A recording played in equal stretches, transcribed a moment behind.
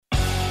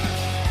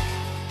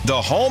The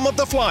home of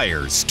the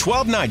Flyers,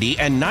 1290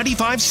 and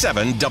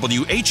 95.7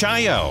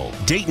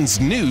 WHIO, Dayton's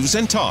News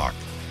and Talk.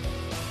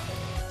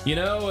 You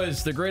know,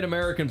 as the great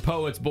American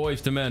poets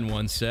Boyz II Men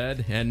once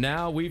said, and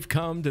now we've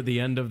come to the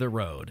end of the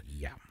road.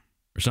 Yeah.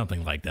 Or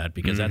something like that,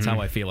 because that's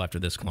how I feel after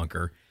this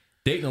clunker.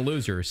 Dayton a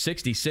loser,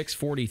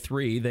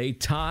 66-43. They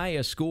tie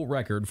a school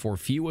record for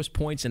fewest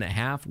points in a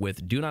half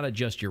with, do not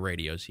adjust your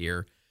radios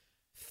here,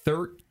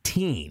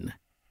 13.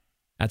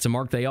 That's a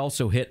mark they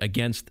also hit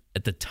against,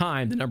 at the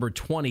time, the number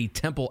 20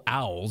 Temple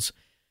Owls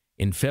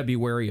in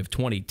February of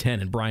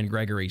 2010, and Brian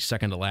Gregory's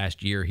second to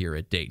last year here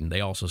at Dayton.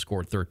 They also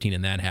scored 13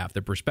 in that half.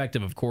 The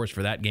perspective, of course,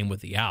 for that game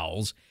with the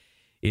Owls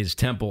is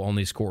Temple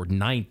only scored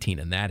 19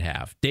 in that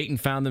half. Dayton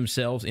found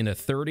themselves in a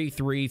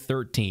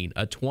 33-13,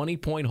 a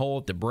 20-point hole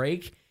at the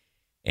break.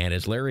 And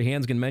as Larry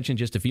Hansgen mentioned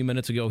just a few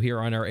minutes ago here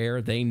on our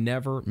air, they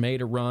never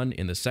made a run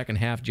in the second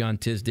half, John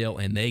Tisdale,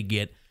 and they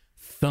get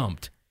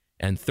thumped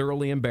and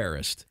thoroughly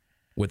embarrassed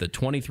with a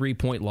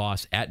 23-point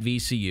loss at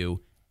VCU,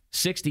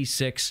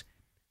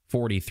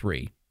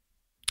 66-43.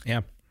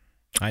 Yeah,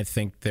 I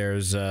think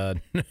there's no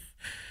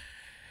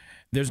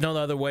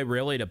other way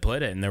really to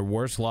put it. And their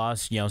worst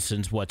loss,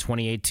 since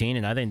 2018,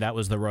 and I think that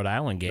was the Rhode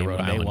Island game.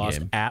 They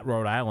lost at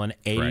Rhode Island,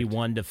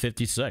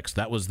 81-56.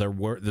 That was their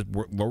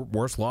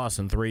worst loss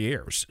in 3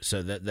 years.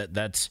 So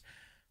that's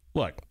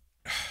look.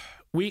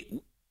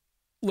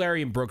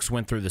 Larry and Brooks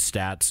went through the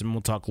stats, and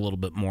we'll talk a little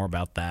bit more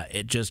about that.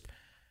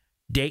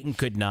 Dayton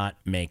could not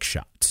make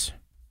shots.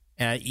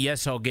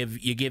 Yes, I'll give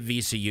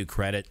VCU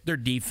credit. Their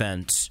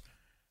defense,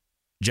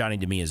 Johnny,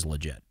 to me, is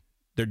legit.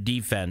 Their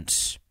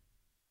defense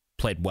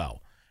played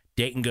well.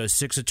 Dayton goes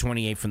 6 of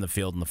 28 from the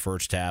field in the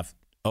first half,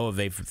 0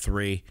 of 8 for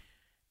 3.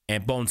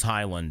 And Bones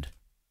Highland,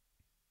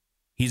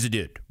 he's a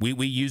dude. We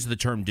use the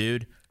term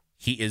dude.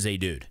 He is a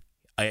dude.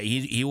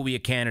 He will be a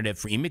candidate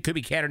for. He could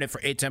be candidate for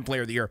A-10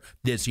 Player of the Year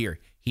this year.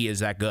 He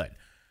is that good.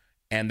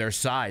 And their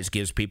size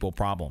gives people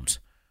problems.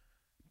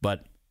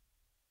 But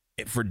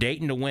for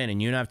Dayton to win, and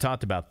you and I have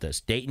talked about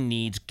this, Dayton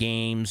needs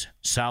games,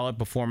 solid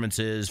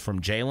performances from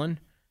Jalen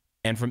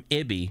and from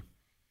Ibby,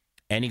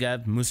 and you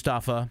got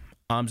Mustafa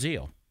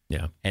Amzil.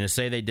 Yeah. And to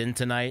say they didn't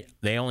tonight,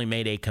 they only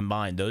made a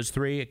combined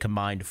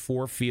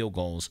 4 field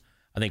goals.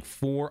 I think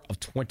 4 of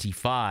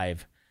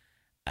 25.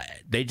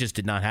 They just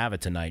did not have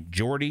it tonight.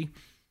 Jordy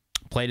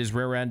played his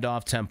rear end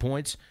off, 10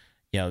 points.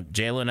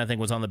 Jalen, I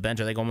think, was on the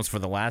bench, I think, almost for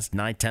the last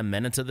 9-10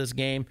 minutes of this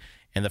game.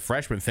 And the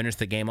freshman finished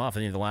the game off, I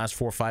think, the last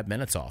 4 or 5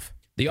 minutes off.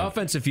 The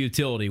offensive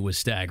utility was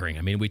staggering.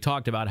 I mean, we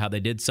talked about how they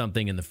did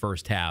something in the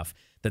first half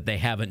that they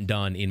haven't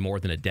done in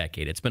more than a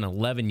decade. It's been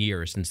 11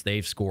 years since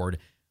they've scored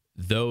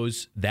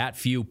that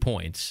few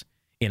points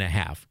in a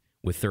half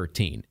with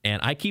 13.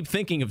 And I keep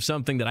thinking of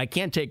something that I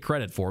can't take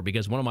credit for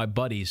because one of my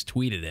buddies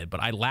tweeted it,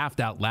 but I laughed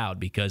out loud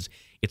because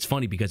it's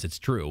funny because it's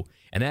true.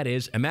 And that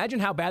is, imagine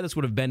how bad this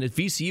would have been if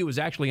VCU was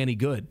actually any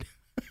good.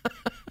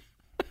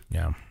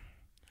 Yeah.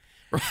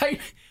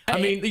 Right? I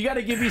mean, you got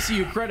to give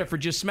ECU credit for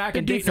just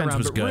smacking Dayton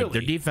around, but really,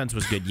 their defense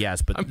was good,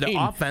 yes, but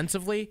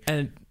offensively,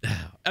 and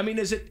I mean,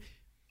 is it?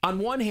 On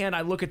one hand,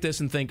 I look at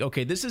this and think,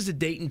 okay, this is a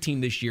Dayton team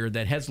this year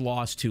that has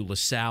lost to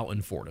LaSalle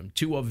and Fordham,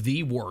 two of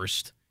the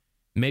worst,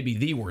 maybe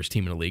the worst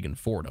team in the league in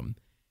Fordham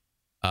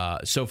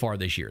so far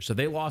this year. So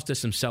they lost to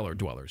some cellar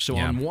dwellers. So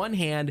on one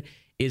hand,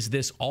 is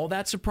this all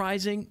that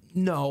surprising?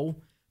 No,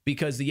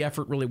 because the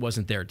effort really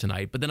wasn't there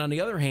tonight. But then on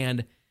the other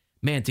hand,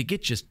 man, to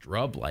get just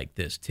drubbed like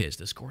this,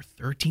 to score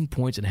 13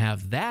 points and a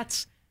half,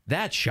 that's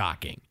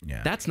shocking.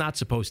 Yeah. That's not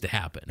supposed to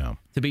happen. No.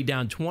 To be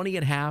down 20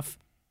 at half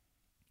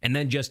and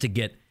then just to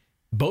get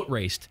boat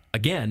raced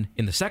again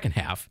in the second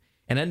half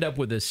and end up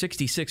with a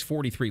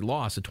 66-43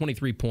 loss, a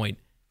 23-point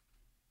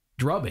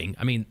drubbing.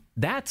 I mean,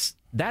 that's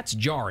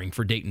jarring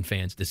for Dayton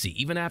fans to see,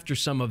 even after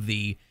some of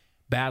the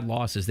bad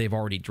losses they've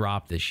already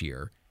dropped this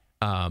year.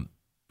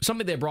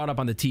 Something they brought up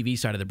on the TV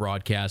side of the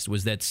broadcast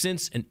was that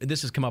and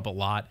this has come up a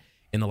lot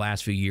in the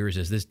last few years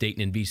as this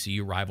Dayton and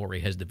VCU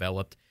rivalry has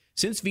developed.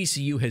 Since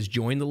VCU has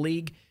joined the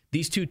league,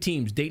 these two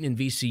teams, Dayton and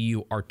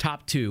VCU, are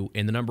top 2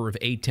 in the number of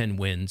A-10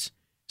 wins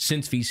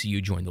since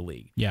VCU joined the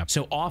league. Yeah.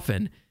 So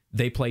often,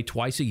 they play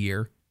twice a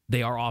year.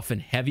 They are often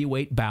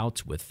heavyweight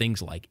bouts with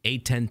things like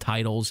A-10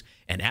 titles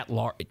and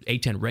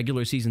A-10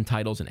 regular season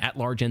titles and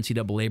at-large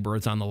NCAA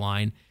berths on the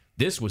line.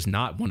 This was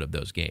not one of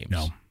those games.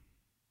 No.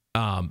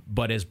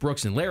 But as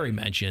Brooks and Larry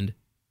mentioned,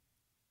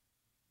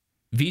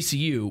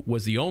 VCU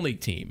was the only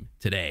team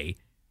today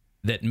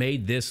that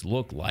made this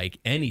look like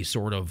any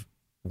sort of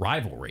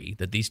rivalry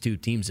that these two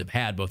teams have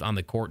had, both on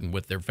the court and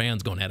with their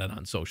fans going at it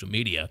on social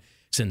media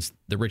since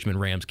the Richmond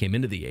Rams came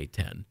into the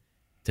A-10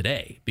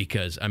 today.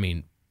 Because, I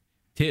mean,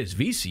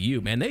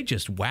 VCU, man, they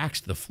just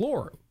waxed the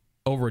floor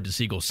over at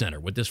DeSiegel Center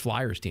with this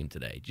Flyers team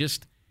today.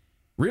 Just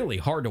really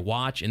hard to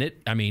watch. And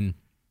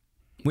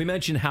we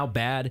mentioned how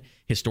bad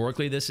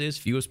historically this is.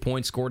 Fewest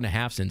points scored in a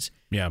half since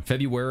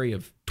February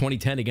of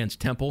 2010 against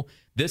Temple.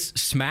 This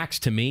smacks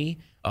to me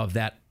of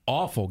that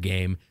awful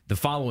game the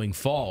following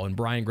fall in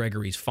Brian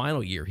Gregory's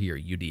final year here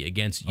at UD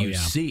against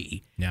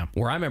UC,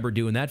 where I remember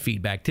doing that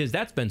feedback. Tiz,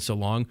 that's been so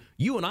long.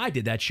 You and I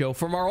did that show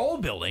from our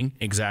old building.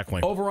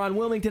 Exactly. Over on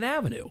Wilmington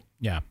Avenue.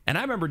 Yeah. And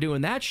I remember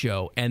doing that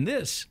show, and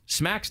this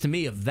smacks to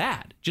me of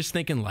that. Just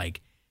thinking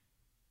like,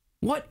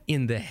 what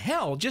in the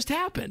hell just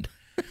happened?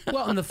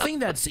 Well, and the thing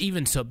that's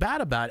even so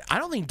bad about it, I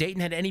don't think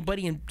Dayton had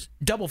anybody in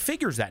double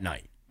figures that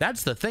night.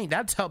 That's the thing.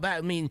 That's how bad.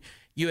 I mean,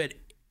 you had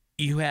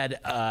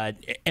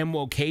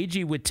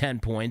Nwokegi with 10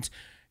 points,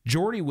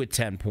 Jordy with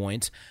 10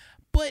 points,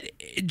 but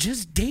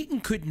just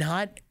Dayton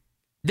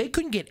they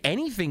couldn't get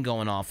anything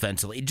going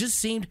offensively. It just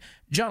seemed,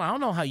 John, I don't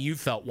know how you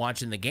felt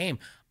watching the game.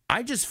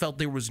 I just felt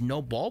there was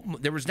no ball.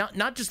 There was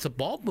not just the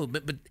ball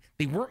movement, but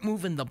they weren't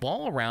moving the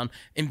ball around.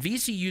 And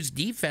VCU's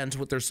defense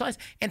with their size,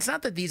 and it's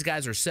not that these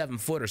guys are 7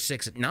 foot or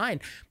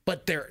 6'9",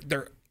 but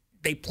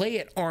they play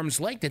at arm's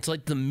length. It's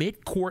like the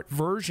mid-court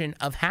version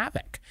of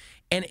Havoc.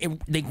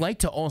 And they like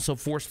to also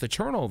force the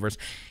turnovers.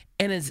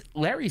 And as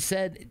Larry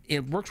said,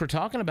 Brooks were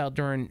talking about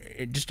during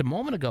just a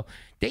moment ago,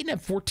 Dayton had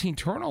 14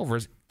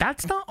 turnovers.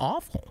 That's not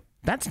awful.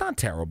 That's not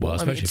terrible. Well,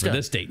 especially for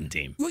this Dayton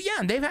team. Well, yeah,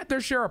 and they've had their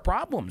share of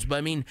problems. But,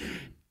 I mean,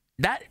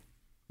 that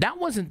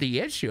wasn't the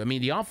issue. I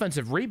mean, the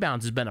offensive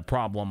rebounds has been a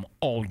problem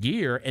all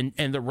year,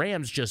 and the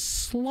Rams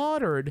just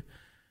slaughtered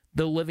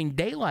the living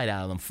daylight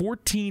out of them.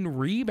 14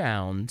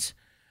 rebounds,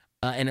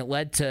 and it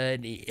led to,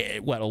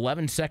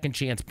 11 second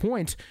chance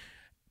points.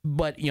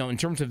 But, in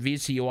terms of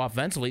VCU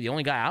offensively, the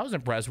only guy I was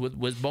impressed with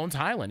was Bones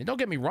Highland. And don't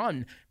get me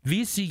wrong,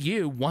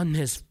 VCU won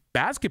this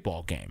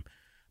basketball game.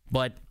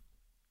 But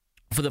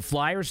for the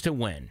Flyers to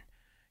win,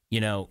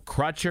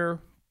 Crutcher,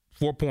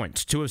 4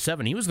 points, 2 of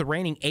 7. He was the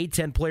reigning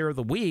A-10 player of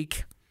the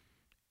week,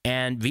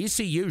 and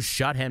VCU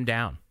shut him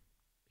down.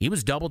 He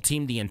was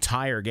double-teamed the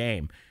entire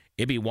game.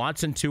 Ibby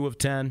Watson, 2 of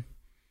 10.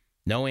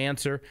 No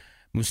answer.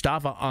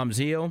 Mustafa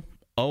Amzil,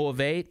 0 of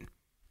 8.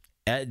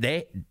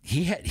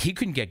 He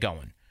couldn't get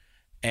going.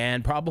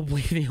 And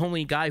probably the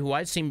only guy who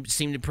I seem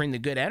to bring the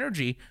good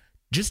energy,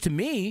 just to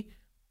me,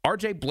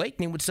 R.J.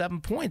 Blakeney with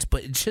 7 points.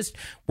 But it's just,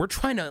 we're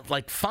trying to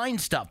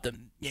find stuff that,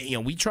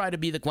 we try to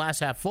be the glass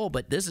half full,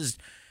 but this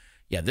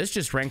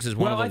just ranks as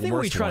one of the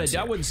worst. Well, I think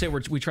I wouldn't say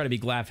we try to be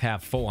glass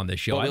half full on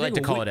this show. Well, we like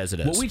to call it as it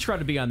is. What we try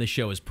to be on this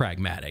show is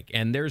pragmatic.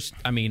 And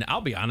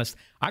I'll be honest,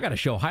 I got to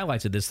show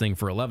highlights of this thing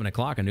for 11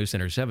 o'clock on News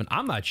Center 7.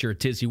 I'm not sure,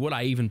 Tizzy, would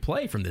I even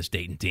play from this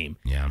Dayton team?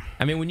 Yeah.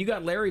 I mean, when you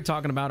got Larry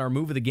talking about our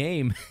move of the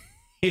game,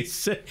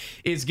 is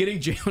getting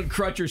Jalen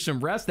Crutcher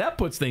some rest, that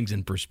puts things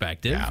in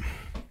perspective. Yeah.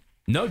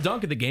 No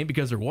dunk of the game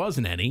because there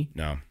wasn't any.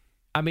 No.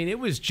 I mean, it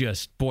was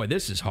just, boy,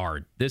 this is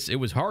hard. It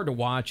was hard to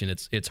watch, and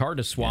it's hard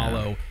to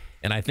swallow. Yeah.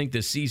 And I think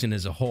this season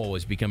as a whole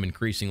has become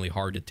increasingly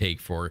hard to take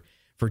for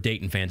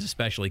Dayton fans,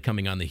 especially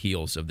coming on the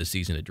heels of the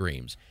season of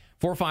dreams.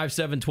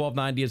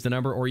 457-1290 is the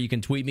number, or you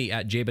can tweet me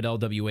at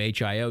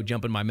JBedell-WHIO.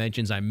 Jump in my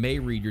mentions. I may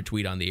read your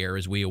tweet on the air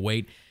as we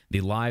await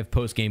the live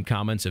post-game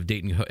comments of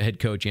Dayton head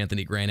coach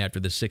Anthony Grant after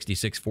the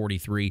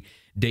 66-43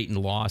 Dayton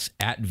loss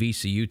at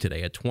VCU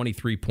today, a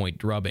 23-point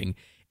drubbing.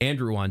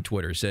 Andrew on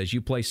Twitter says,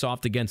 you play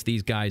soft against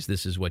these guys,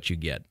 this is what you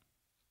get.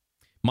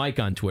 Mike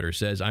on Twitter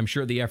says, I'm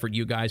sure the effort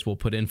you guys will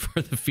put in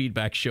for the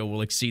feedback show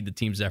will exceed the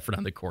team's effort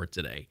on the court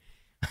today.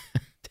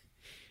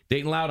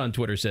 Dayton Loud on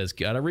Twitter says,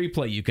 got a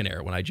replay you can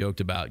air when I joked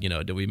about,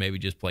 do we maybe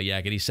just play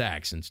yakety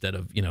sax instead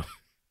of,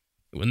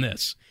 doing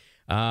this.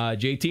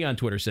 JT on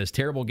Twitter says,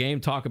 terrible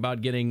game. Talk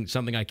about getting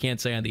something I can't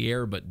say on the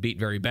air, but beat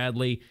very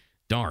badly.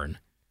 Darn.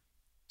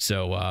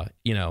 So,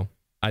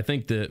 I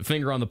think the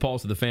finger on the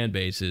pulse of the fan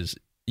base is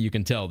you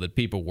can tell that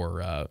people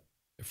were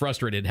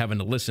frustrated having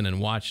to listen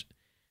and watch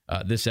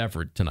this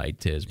effort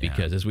tonight, Tiz,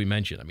 because as we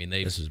mentioned, I mean,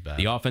 this is bad.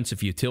 The offensive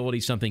futility,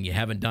 something you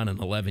haven't done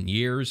in 11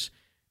 years.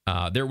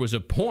 There was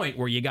a point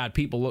where you got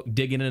people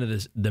digging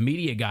into the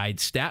media guide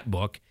stat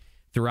book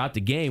throughout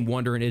the game,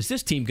 wondering, is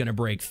this team going to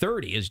break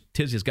 30? As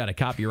Tiz has got a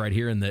copy right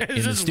here in the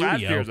studio. Last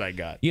year's I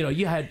got.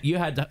 You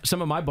had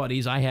some of my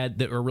buddies I had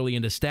that were really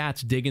into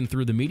stats digging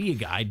through the media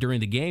guide during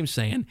the game,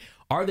 saying,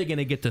 are they going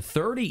to get to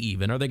 30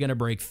 even? Are they going to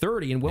break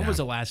 30? And when was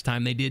the last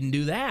time they didn't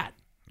do that?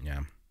 Yeah.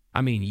 I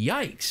mean,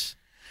 yikes.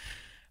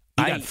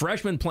 You got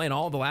freshmen playing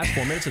all the last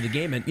 4 minutes of the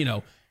game,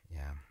 and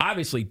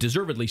obviously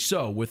deservedly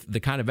so with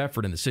the kind of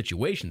effort and the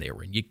situation they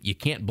were in. You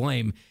can't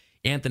blame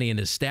Anthony and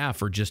his staff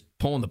for just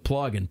pulling the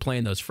plug and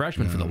playing those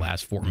freshmen for the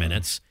last 4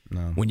 minutes. No.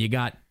 When you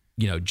got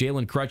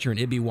Jalen Crutcher and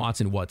Ibby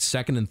Watson,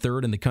 second and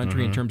third in the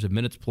country in terms of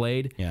minutes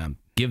played. Yeah,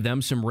 give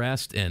them some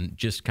rest and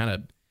just kind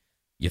of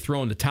you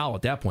throw in the towel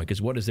at that point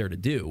because what is there to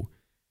do?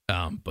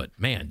 But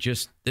man,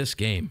 just this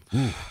game,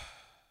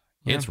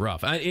 it's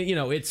rough.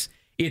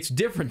 It's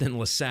different than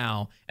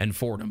LaSalle and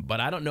Fordham,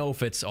 but I don't know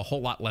if it's a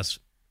whole lot less.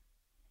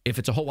 If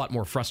it's a whole lot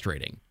more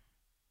frustrating.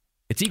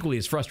 It's equally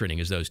as frustrating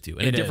as those two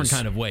in a different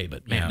kind of way,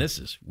 but man, this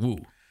is woo.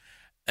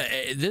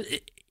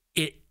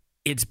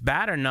 It's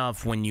bad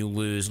enough when you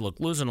lose. Look,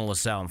 losing to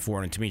LaSalle and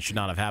Fordham to me should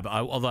not have happened.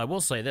 Although I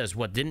will say this: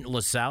 didn't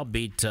LaSalle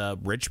beat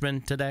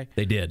Richmond today?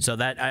 They did. So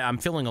that I'm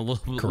feeling a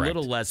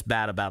little less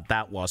bad about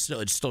that loss.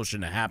 It still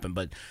shouldn't have happened.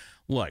 But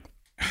look,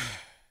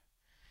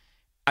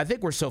 I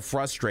think we're so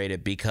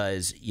frustrated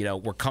because,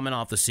 we're coming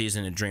off the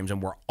season of dreams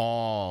and we're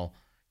all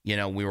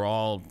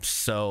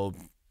so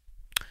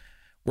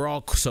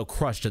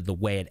crushed at the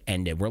way it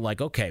ended. We're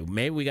like, okay,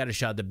 maybe we got a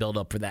shot to build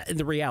up for that. And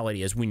the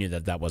reality is we knew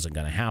that wasn't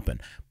going to happen.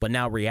 But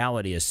now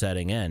reality is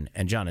setting in.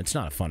 And, John, it's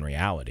not a fun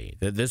reality.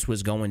 This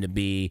was going to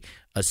be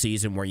a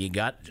season where you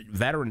got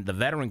the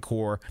veteran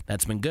core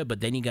that's been good,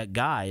 but then you got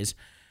guys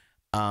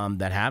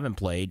that haven't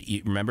played.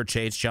 You remember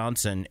Chase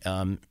Johnson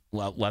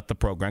left the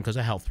program because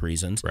of health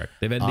reasons. Right.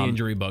 They've had the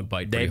injury bug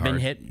bite pretty hard. They've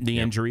been hit the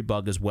injury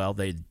bug as well.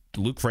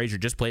 Luke Frazier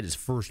just played his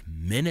first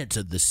minutes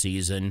of the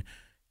season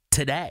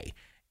today.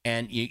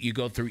 And you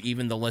go through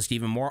even the list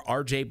even more.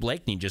 R.J.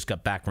 Blakeney just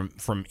got back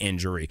from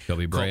injury.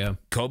 Kobe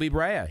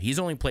Brea. He's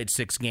only played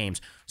 6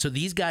 games. So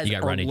these guys you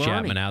got are Rodney learning.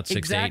 Chapman out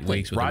 6 to 8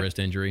 weeks with a wrist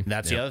injury.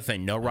 That's the other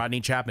thing. No Rodney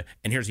Chapman.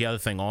 And here's the other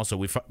thing also.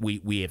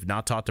 We have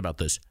not talked about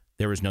this.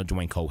 There is no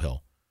Dwayne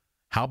Cohill.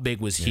 How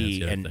big was he?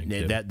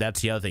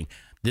 That's the other thing.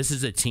 This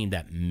is a team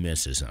that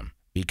misses him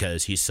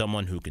because he's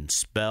someone who can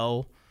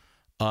spell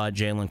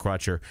Jalen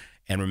Crutcher.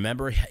 And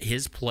remember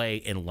his play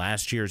in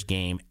last year's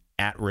game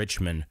at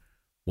Richmond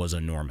was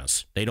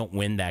enormous. They don't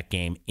win that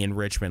game in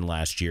Richmond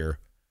last year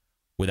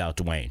without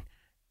Dwayne.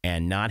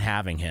 And not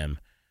having him,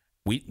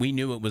 we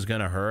knew it was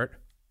going to hurt.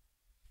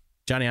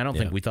 Johnny, I don't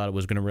think we thought it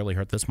was going to really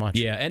hurt this much.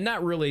 Yeah, and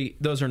not really,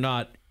 those are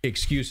not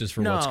excuses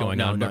for what's going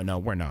on. No,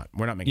 we're not.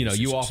 We're not making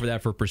excuses. You offer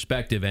that for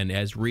perspective and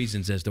as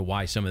reasons as to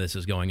why some of this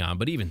is going on.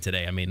 But even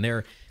today, I mean,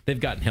 they've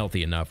gotten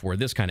healthy enough where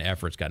this kind of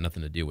effort's got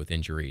nothing to do with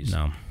injuries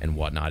and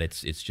whatnot.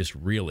 It's just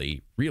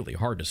really, really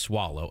hard to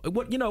swallow.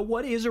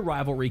 What is a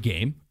rivalry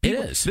game? It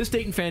is. This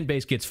Dayton fan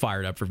base gets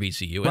fired up for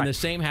VCU, and the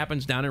same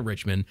happens down in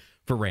Richmond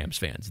for Rams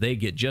fans. They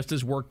get just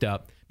as worked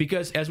up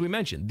because, as we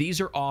mentioned,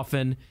 these are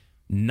often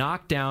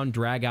knockdown,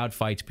 drag-out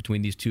fights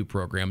between these two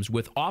programs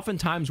with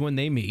oftentimes when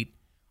they meet,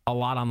 a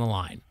lot on the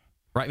line.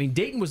 Right? I mean,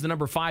 Dayton was the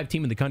number 5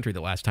 team in the country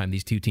the last time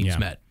these two teams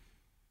met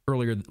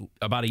earlier,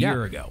 about a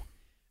year ago.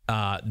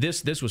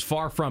 This was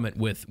far from it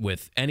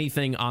with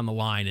anything on the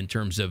line in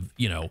terms of,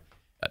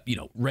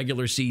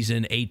 regular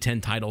season,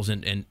 A-10 titles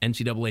and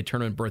NCAA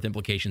tournament berth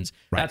implications.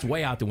 Right. That's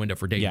way out the window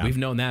for Dayton. Yeah. We've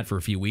known that for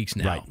a few weeks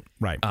now.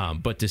 Right.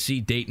 But to see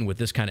Dayton with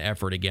this kind of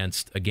effort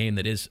against a game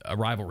that is a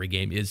rivalry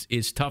game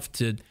is tough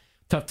to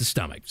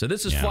stomach. So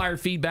this is Flyer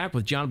Feedback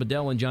with John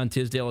Bedell and John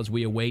Tisdale as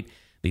we await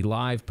the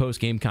live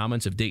post-game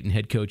comments of Dayton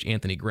head coach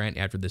Anthony Grant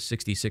after the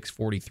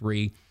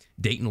 66-43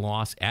 Dayton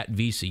loss at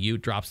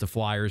VCU. Drops the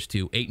Flyers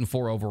to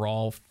 8-4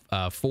 overall,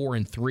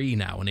 4-3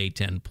 now in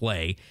A-10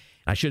 play.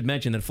 I should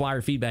mention that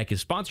Flyer Feedback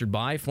is sponsored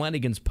by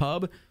Flanagan's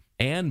Pub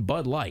and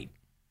Bud Light,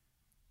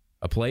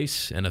 a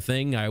place and a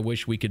thing I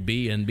wish we could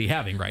be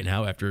having right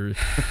now after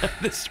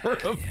this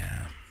sort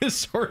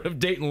of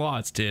Dayton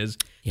loss.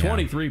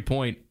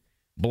 23-point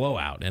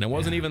blowout, and it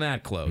wasn't even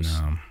that close.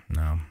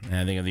 No. And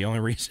I think the only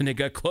reason it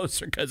got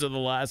closer because of the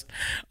last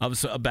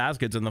of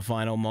baskets in the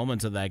final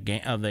moments of that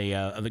game,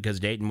 because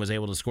Dayton was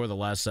able to score the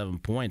last 7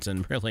 points,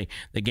 and really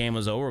the game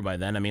was over by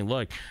then. I mean,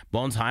 look,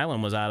 Bones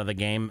Highland was out of the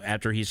game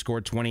after he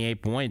scored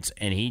 28 points,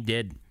 and he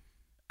did.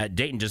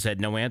 Dayton just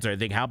had no answer. I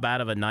think how bad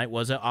of a night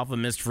was it? Off a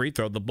missed free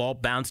throw, the ball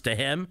bounced to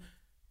him,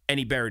 and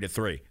he buried a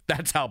 3.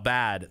 That's how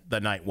bad the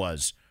night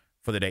was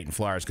for the Dayton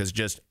Flyers, because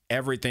just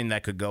everything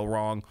that could go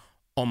wrong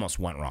almost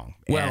went wrong.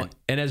 Well,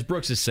 and as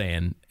Brooks is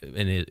saying,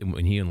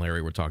 when he and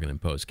Larry were talking in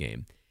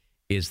post-game,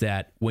 is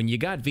that when you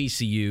got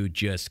VCU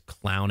just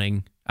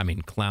clowning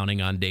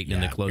on Dayton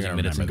in the closing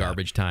minutes and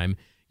garbage time,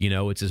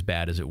 it's as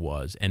bad as it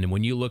was. And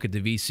when you look at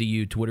the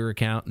VCU Twitter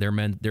account,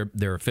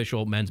 their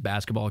official men's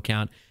basketball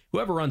account,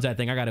 whoever runs that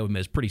thing, I got to admit,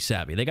 is pretty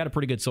savvy. They got a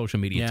pretty good social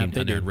media team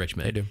down there in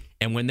Richmond. They do.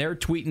 And when they're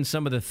tweeting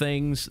some of the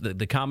things,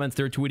 the comments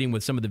they're tweeting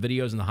with some of the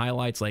videos and the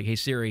highlights, like, hey,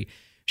 Siri,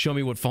 show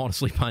me what falling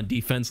asleep on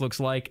defense looks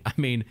like. I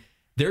mean,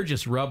 they're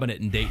just rubbing it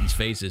in Dayton's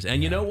faces.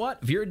 And you know what?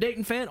 If you're a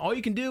Dayton fan, all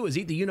you can do is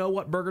eat the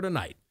you-know-what burger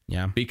tonight.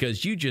 Yeah.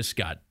 Because you just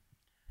got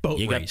boat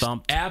raced. Got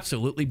thumped.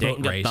 Absolutely boat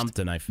Dayton raced. Got thumped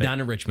tonight.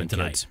 Down in Richmond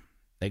tonight.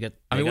 What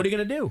are you going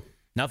to do?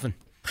 Nothing.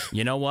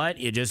 You know what?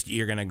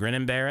 You're going to grin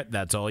and bear it.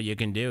 That's all you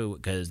can do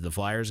because the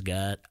Flyers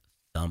got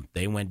thumped.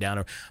 They went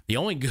down. The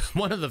only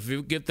one of the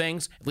few good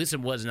things, at least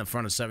it wasn't in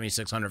front of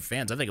 7,600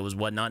 fans. I think it was,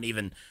 not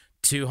even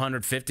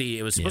 250.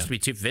 It was supposed to be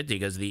 250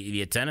 because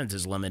the attendance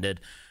is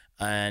limited.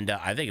 And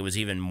I think it was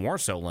even more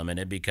so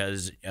limited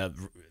because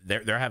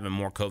they're having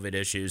more COVID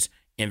issues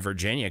in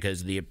Virginia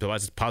because the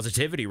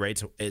positivity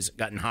rates has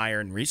gotten higher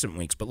in recent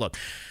weeks. But look,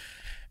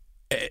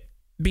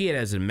 be it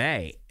as it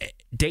may,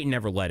 Dayton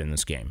never led in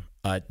this game.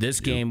 This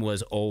game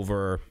was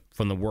over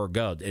from the word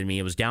go. I mean,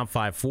 it was down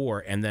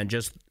 5-4, and then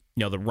just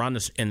the run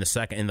in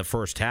the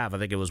first half. I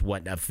think it was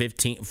a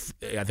 15.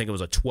 I think it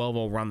was a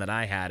 12-0 run that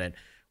I had it,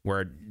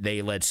 where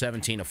they led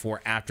 17-4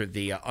 after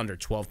the under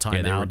 12 timeout.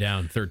 Yeah, they were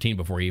down 13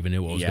 before he even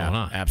knew what was going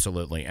on.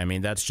 Absolutely. I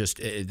mean, that's just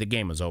the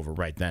game was over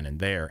right then and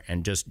there,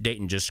 and just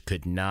Dayton just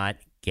could not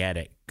get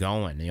it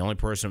going. The only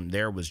person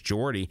there was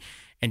Jordy,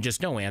 and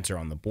just no answer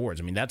on the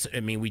boards. I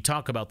mean, we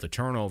talk about the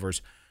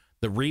turnovers,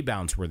 the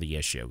rebounds were the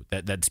issue.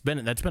 That's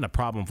been a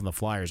problem for the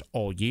Flyers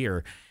all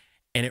year.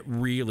 and it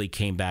really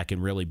came back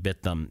and really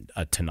bit them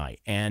tonight.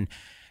 And,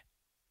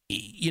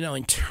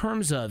 in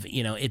terms of,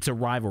 it's a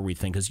rivalry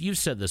thing, because you've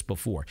said this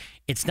before.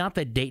 It's not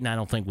that Dayton, I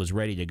don't think, was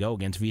ready to go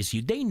against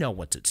VCU. They know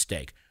what's at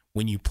stake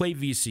when you play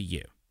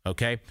VCU,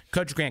 okay?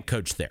 Coach Grant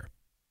coached there,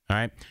 all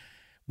right?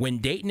 When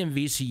Dayton and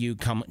VCU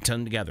come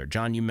together,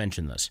 John, you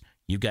mentioned this.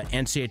 You've got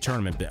NCAA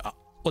tournament.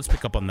 Let's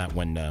pick up on that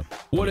when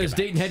what does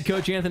Dayton head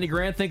coach Anthony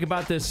Grant think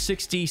about this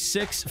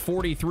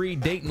 66-43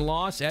 Dayton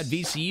loss at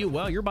VCU?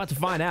 Well, you're about to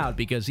find out,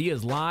 because he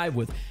is live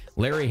with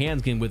Larry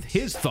Hansgen with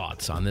his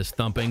thoughts on this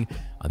thumping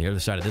on the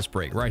other side of this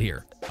break, right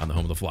here on the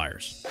home of the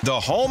Flyers. The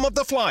home of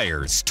the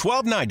Flyers,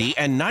 1290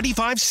 and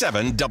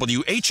 95.7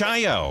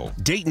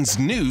 WHIO, Dayton's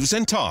News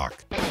and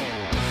Talk.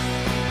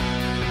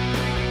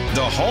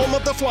 The home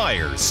of the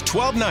Flyers,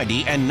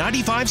 1290 and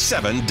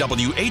 95.7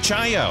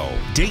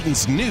 WHIO,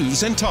 Dayton's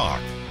News and Talk.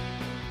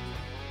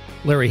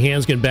 Larry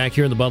Hansgen back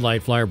here in the Bud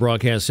Light Flyer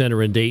Broadcast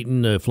Center in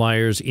Dayton.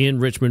 Flyers in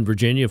Richmond,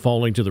 Virginia,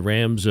 falling to the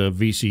Rams of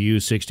VCU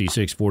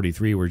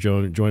 66-43. We're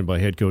joined by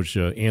head coach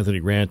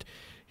Anthony Grant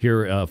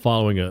here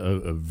following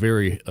a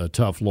very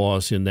tough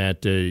loss in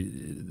that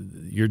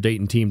your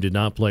Dayton team did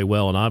not play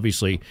well. And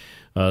obviously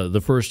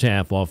the first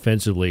half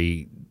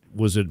offensively,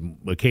 was it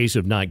a case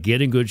of not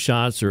getting good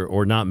shots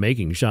or not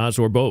making shots,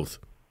 or both?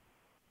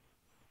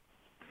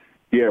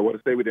 Yeah, well,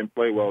 to say we didn't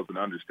play well is an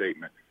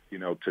understatement.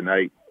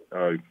 Tonight,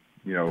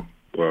 we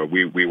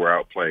were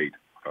outplayed.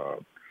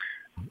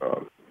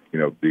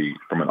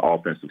 From an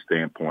offensive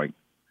standpoint,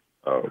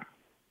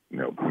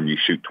 when you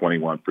shoot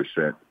 21%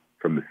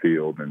 from the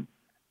field and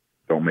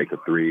don't make a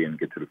three and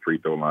get to the free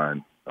throw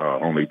line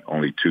only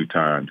 2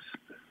 times,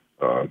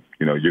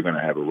 you're going to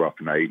have a rough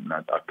night. And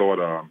I thought,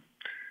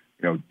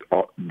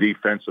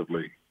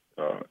 defensively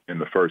in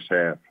the first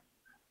half,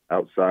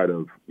 outside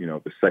of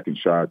the second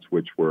shots,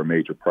 which were a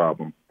major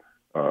problem.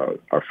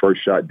 Our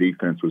first shot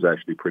defense was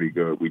actually pretty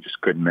good. We just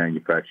couldn't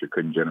manufacture,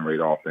 couldn't generate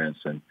offense.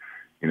 And,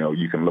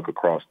 you can look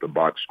across the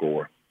box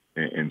score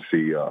and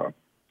see,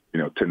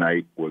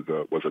 tonight was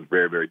a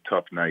very, very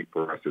tough night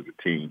for us as a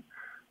team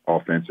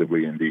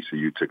offensively, and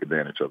VCU took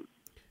advantage of it.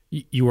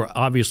 You were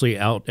obviously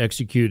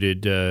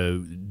out-executed.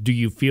 Do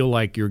you feel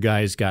like your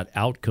guys got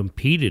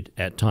out-competed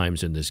at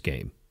times in this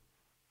game?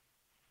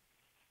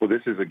 Well,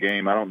 this is a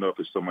game. I don't know if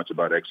it's so much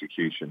about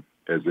execution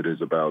as it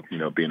is about,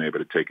 being able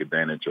to take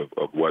advantage of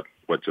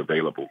what's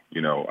available.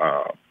 You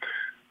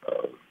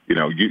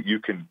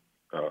can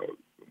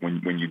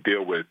when you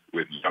deal with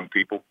young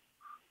people,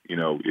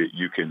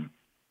 you can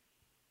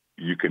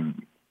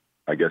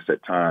I guess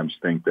at times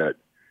think that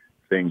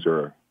things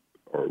are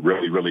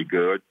really, really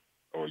good,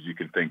 or you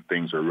can think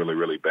things are really,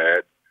 really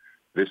bad.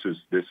 This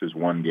is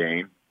one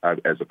game.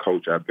 As a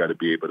coach, I've got to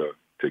be able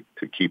to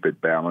keep it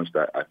balanced.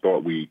 I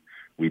thought we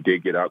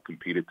did get out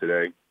competed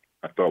today.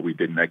 I thought we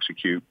didn't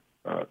execute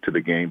to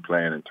the game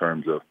plan in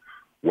terms of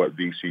what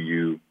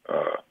VCU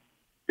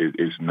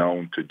is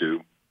known to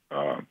do.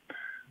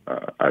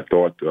 I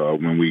thought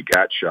when we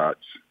got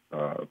shots,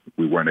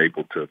 we weren't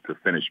able to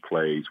finish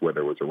plays,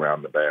 whether it was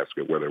around the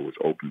basket, whether it was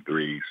open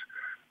threes.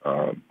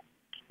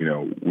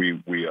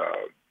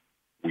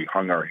 We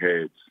hung our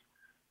heads,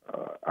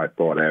 I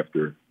thought,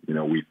 after,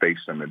 we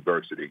faced some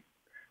adversity,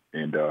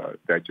 and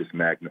that just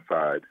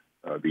magnified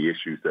the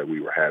issues that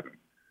we were having.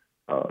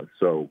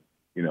 So,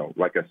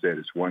 like I said,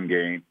 it's one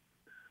game.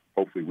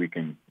 Hopefully we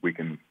can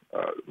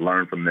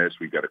learn from this.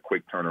 We've got a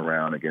quick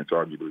turnaround against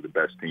arguably the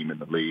best team in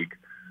the league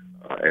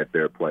at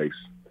their place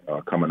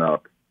coming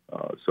up.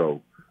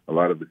 So a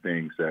lot of the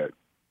things that,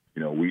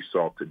 we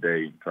saw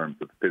today in terms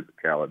of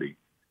physicality,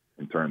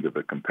 in terms of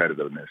the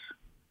competitiveness,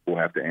 we'll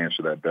have to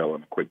answer that bell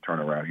in a quick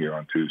turnaround here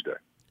on Tuesday.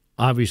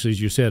 Obviously,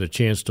 as you said, a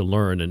chance to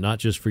learn, and not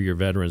just for your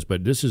veterans,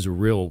 but this is a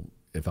real,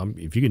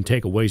 if you can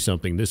take away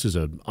something, this is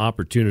an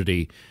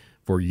opportunity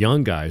for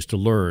young guys to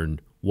learn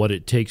what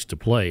it takes to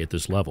play at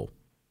this level.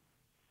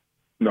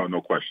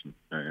 No question.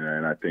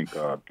 And I think,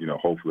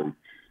 hopefully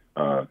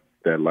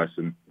that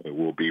lesson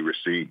will be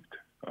received.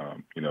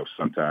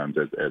 Sometimes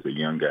as a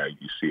young guy,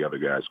 you see other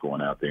guys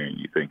going out there and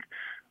you think,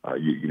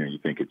 you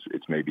think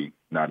it's maybe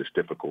not as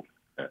difficult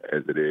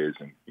as it is.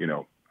 And,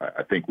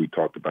 I think we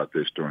talked about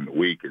this during the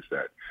week, is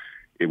that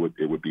it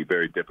would be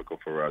very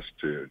difficult for us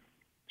to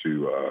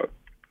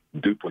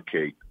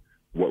duplicate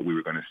what we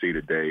were going to see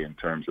today in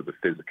terms of the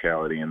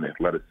physicality and the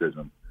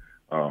athleticism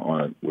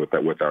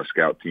with our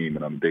scout team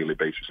and on a daily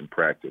basis in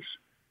practice.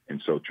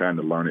 And so trying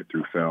to learn it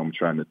through film,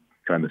 trying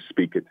to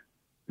speak it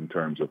in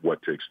terms of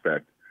what to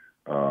expect.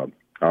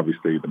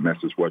 Obviously, the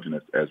message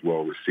wasn't as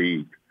well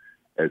received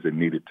as it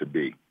needed to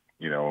be,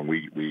 and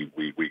we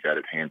got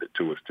it handed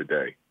to us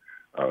today.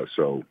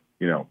 So,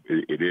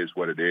 it is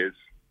what it is.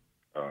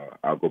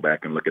 I'll go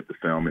back and look at the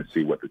film and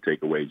see what the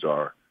takeaways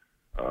are,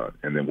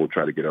 and then we'll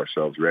try to get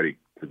ourselves ready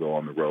to go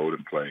on the road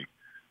and play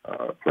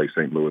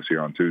St. Louis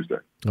here on Tuesday.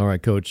 All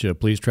right, Coach,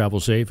 please travel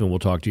safe, and we'll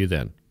talk to you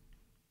then.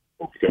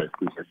 Okay.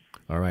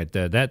 All right,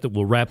 that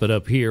will wrap it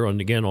up here.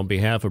 And again, on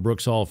behalf of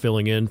Brooks Hall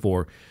filling in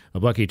for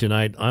Bucky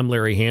tonight, I'm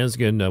Larry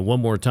Hansgen.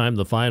 One more time,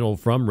 the final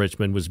from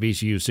Richmond was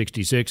VCU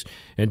 66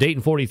 and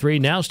Dayton 43.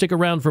 Now stick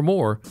around for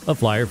more of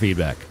Flyer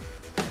Feedback.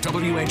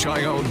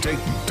 WHIO Dayton,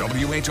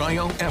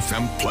 WHIO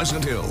FM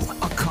Pleasant Hill,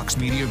 a Cox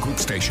Media Group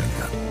station.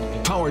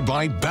 Powered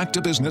by Back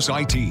to Business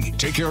IT.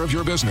 Take care of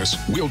your business,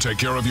 we'll take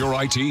care of your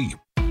IT.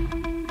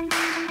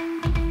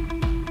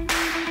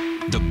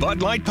 The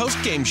Bud Light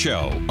Postgame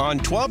Show on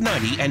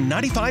 1290 and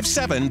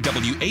 95.7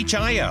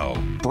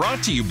 WHIO.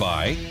 Brought to you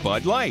by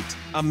Bud Light,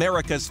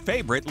 America's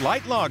favorite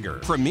light lager.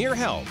 Premier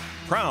Health,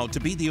 proud to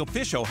be the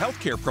official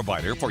healthcare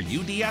provider for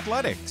UD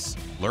Athletics.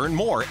 Learn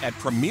more at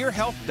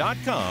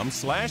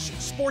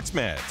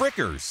premierhealth.com/sportsmed.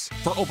 Frickers,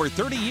 for over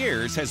 30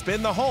 years, has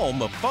been the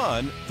home of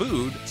fun,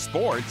 food,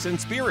 sports, and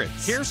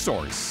spirits.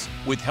 CareSource.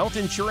 With health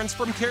insurance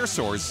from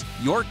CareSource,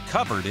 you're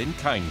covered in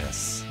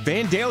kindness.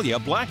 Vandalia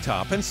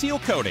Blacktop and Seal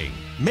Coating.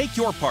 Make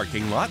your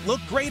parking lot look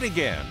great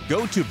again.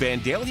 Go to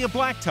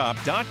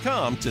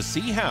VandaliaBlacktop.com to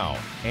see how.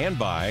 And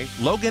by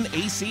Logan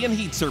AC and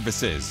Heat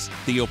Services,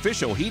 the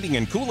official heating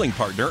and cooling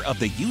partner of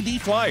the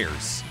UD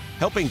Flyers,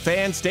 helping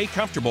fans stay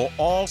comfortable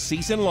all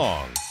season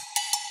long.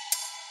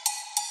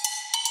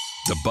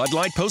 The Bud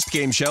Light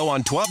Postgame Show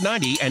on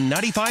 1290 and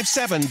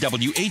 95.7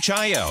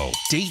 WHIO.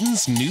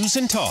 Dayton's News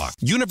and Talk.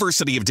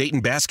 University of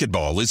Dayton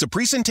Basketball is a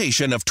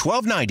presentation of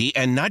 1290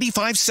 and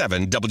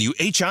 95.7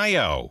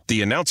 WHIO.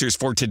 The announcers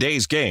for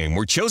today's game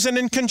were chosen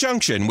in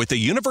conjunction with the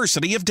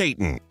University of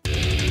Dayton.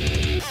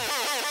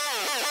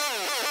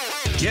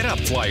 Get up,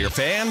 Flyer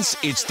fans.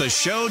 It's the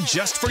show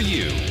just for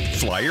you.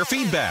 Flyer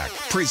Feedback,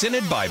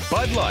 presented by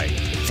Bud Light.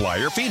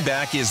 Flyer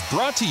Feedback is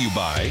brought to you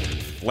by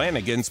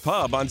Flanagan's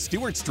Pub on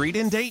Stewart Street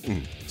in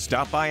Dayton.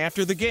 Stop by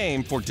after the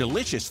game for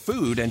delicious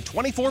food and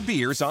 24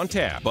 beers on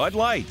tap. Bud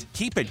Light,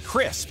 keep it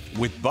crisp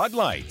with Bud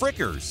Light.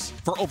 Frickers,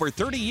 for over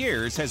 30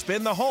 years, has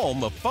been the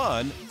home of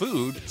fun,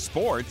 food,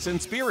 sports,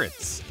 and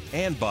spirits.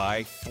 And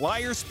by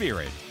Flyer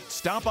Spirit.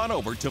 Stop on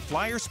over to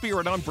Flyer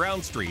Spirit on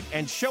Brown Street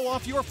and show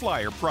off your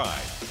Flyer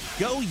pride.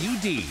 Go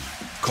UD.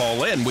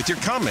 Call in with your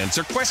comments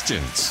or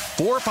questions.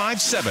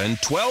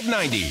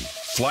 457-1290.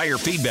 Flyer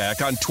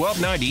Feedback on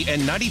 1290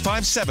 and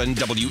 95.7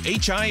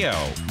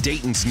 WHIO.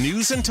 Dayton's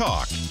News and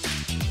Talk.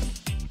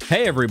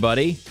 Hey,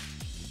 everybody.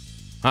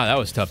 Wow, that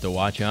was tough to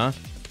watch, huh?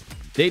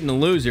 Dayton a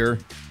loser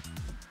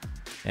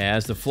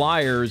as the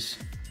Flyers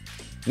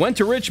went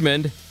to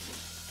Richmond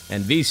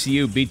and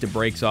VCU beat the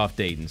brakes off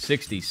Dayton.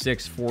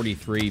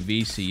 66-43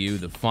 VCU,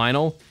 the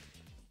final.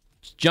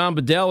 It's John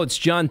Bedell, it's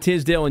John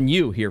Tisdale, and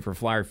you here for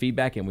Flyer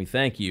Feedback, and we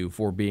thank you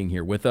for being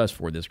here with us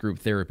for this group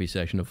therapy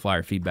session of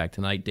Flyer Feedback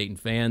tonight, Dayton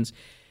fans.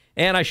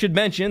 And I should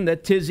mention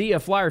that Tizzy, a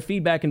Flyer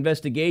Feedback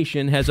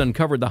investigation, has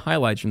uncovered the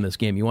highlights from this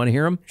game. You want to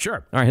hear them?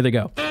 Sure. All right, here they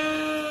go.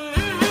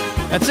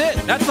 That's it.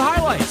 That's the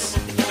highlights.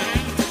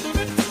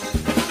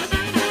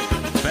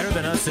 Better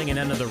than us singing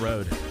End of the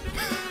Road.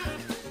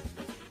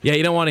 Yeah,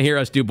 you don't want to hear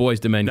us do Boys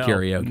to Men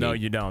karaoke. No,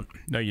 you don't.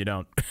 No, you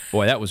don't.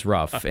 Boy, that was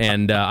rough.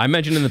 And I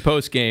mentioned in the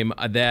postgame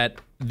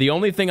that the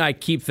only thing I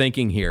keep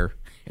thinking here,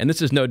 and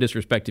this is no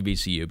disrespect to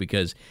VCU,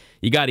 because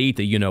you got to eat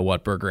the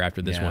you-know-what burger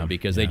after this one,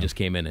 because they just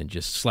came in and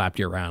just slapped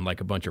you around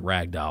like a bunch of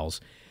rag dolls.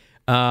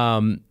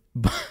 I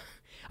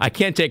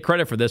can't take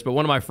credit for this, but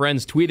one of my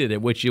friends tweeted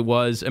it, which it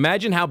was,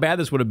 imagine how bad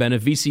this would have been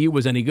if VCU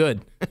was any good.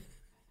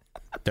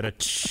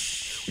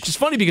 Which is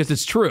funny because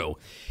it's true.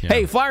 Yeah.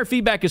 Hey, Flyer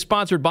Feedback is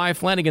sponsored by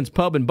Flanagan's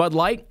Pub and Bud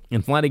Light,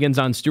 and Flanagan's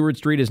on Stewart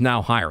Street is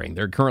now hiring.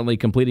 They're currently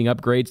completing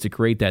upgrades to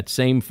create that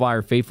same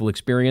Flyer faithful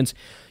experience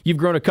you've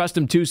grown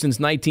accustomed to since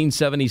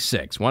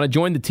 1976. Want to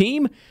join the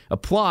team?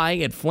 Apply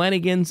at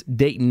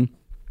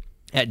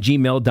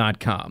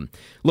flanagan'sdayton@gmail.com.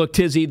 Look,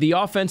 Tizzy, the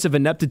offensive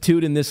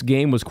ineptitude in this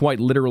game was quite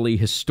literally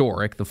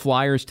historic. The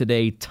Flyers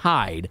today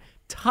tied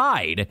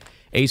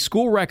a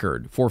school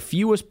record for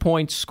fewest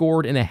points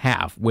scored in a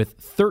half with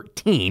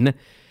 13.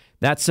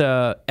 That's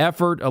a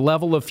effort, a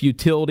level of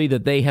futility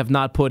that they have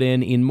not put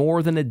in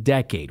more than a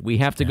decade. We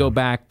have to go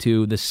back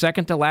to the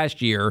second to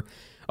last year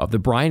of the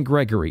Brian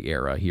Gregory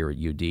era here at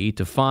UD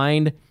to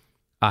find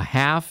a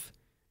half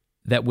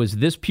that was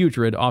this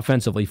putrid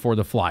offensively for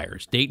the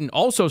Flyers. Dayton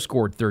also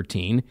scored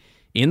 13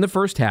 in the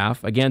first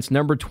half against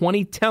number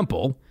 20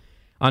 Temple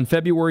on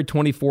February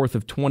 24th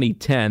of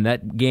 2010.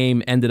 That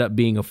game ended up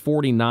being a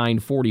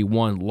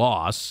 49-41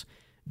 loss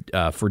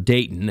for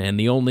Dayton, and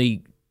the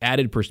only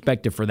added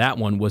perspective for that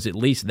one was at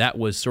least that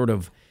was sort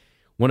of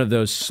one of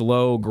those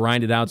slow,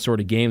 grinded-out sort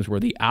of games where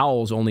the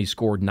Owls only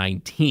scored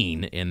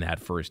 19 in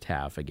that first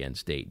half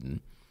against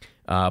Dayton.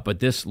 But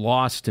this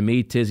loss, to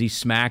me, Tizzy,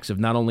 smacks of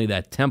not only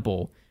that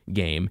Temple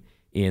game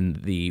in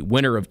the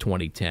winter of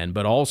 2010,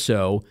 but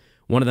also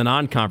one of the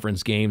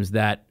non-conference games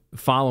that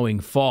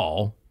following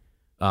fall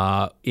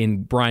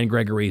in Brian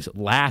Gregory's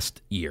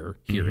last year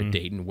here at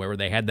Dayton, where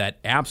they had that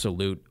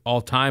absolute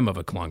all-time of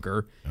a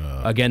clunker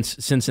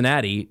against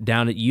Cincinnati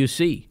down at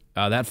UC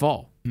that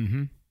fall.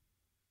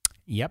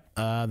 Yep,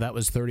 that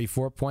was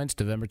 34 points,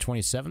 November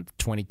 27th,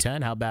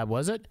 2010. How bad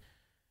was it?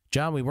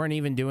 John, we weren't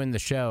even doing the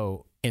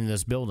show in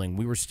this building.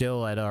 We were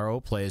still at our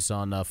old place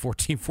on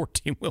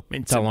 1414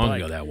 Wilmington. That's how long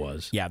Pike. ago that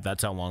was. Yeah,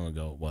 that's how long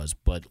ago it was.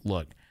 But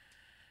look,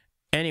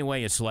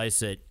 anyway you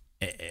slice it,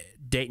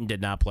 Dayton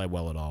did not play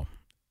well at all.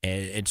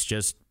 It's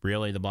just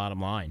really the bottom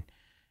line.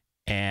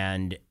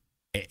 And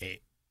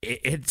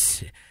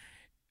it's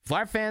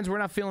Flyer fans, we're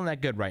not feeling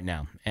that good right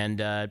now. And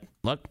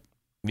look,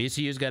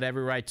 VCU's got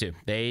every right to.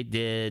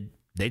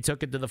 They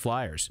took it to the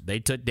Flyers. They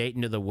took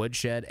Dayton to the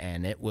woodshed,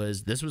 and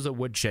this was a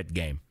woodshed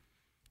game.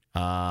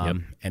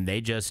 And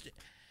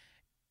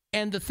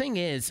the thing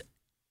is,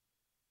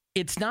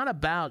 it's not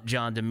about,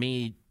 John, to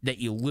me, that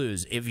you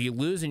lose. If you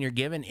lose and you're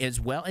given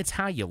it's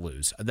how you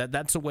lose.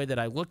 That's the way that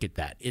I look at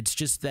that. It's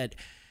just that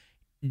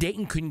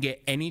Dayton couldn't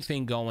get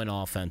anything going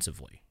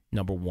offensively,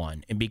 number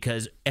one. And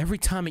because every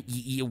time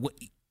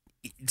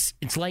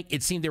it's like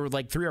it seemed there were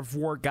like 3 or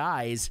 4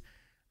 guys,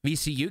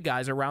 VCU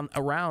guys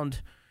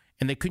around,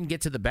 and they couldn't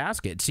get to the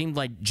basket. It seemed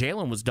like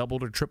Jalen was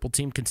doubled or triple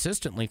teamed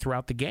consistently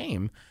throughout the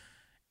game.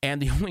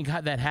 And the only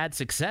guy that had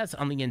success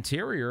on the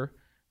interior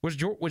was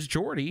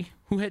Jordy,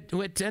 who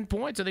had 10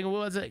 points. I think it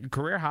was a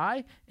career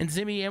high. And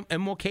Zimi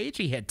and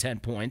Mokeji had 10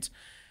 points.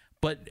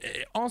 But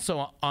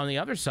also on the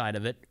other side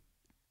of it,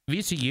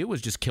 VCU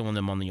was just killing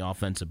them on the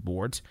offensive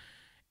boards.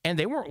 And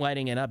they weren't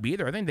lighting it up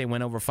either. I think they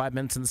went over 5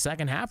 minutes in the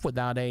second half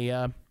without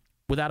a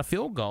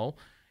field goal.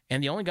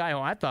 And the only guy who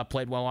I thought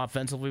played well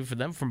offensively for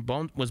them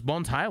was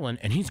Bones Highland,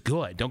 and he's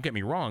good. Don't get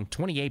me wrong,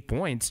 28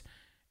 points,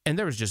 and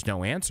there was just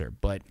no answer.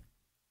 But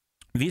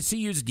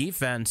VCU's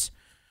defense,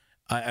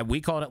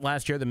 we called it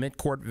last year the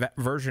midcourt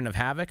version of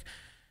havoc.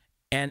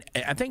 And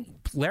I think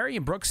Larry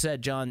and Brooks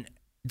said, John,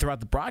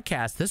 throughout the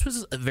broadcast, this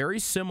was very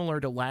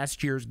similar to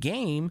last year's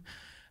game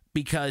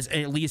because,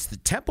 at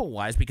least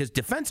tempo-wise, because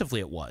defensively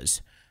it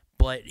was.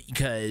 But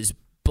Dayton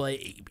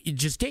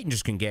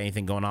just couldn't get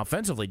anything going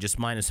offensively, just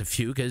minus a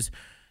few, because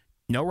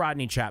no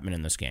Rodney Chapman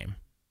in this game.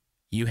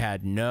 You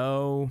had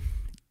no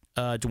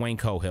Dwayne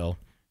Cohill,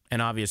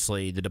 and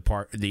obviously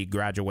the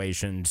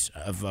graduations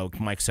of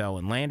Mike Sell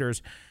and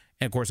Landers,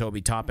 and of course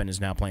Obi Toppin is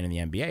now playing in the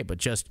NBA. But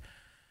just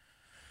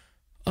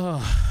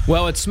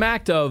well, it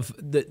smacked of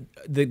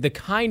the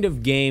kind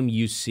of game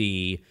you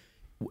see,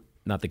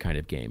 not the kind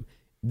of game.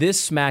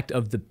 This smacked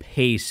of the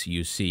pace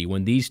you see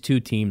when these two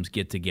teams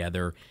get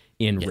together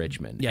in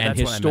Richmond. Yeah, and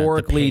that's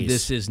historically,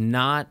 this is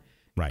not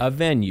a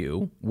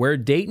venue where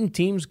Dayton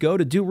teams go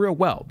to do real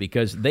well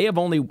because I've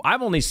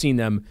only seen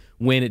them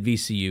win at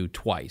VCU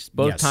twice.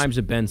 Both times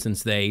have been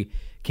since they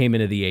came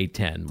into the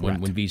A-10 when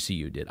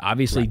VCU did.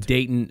 Obviously,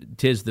 Dayton,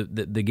 tis the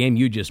game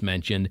you just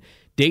mentioned.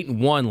 Dayton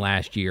won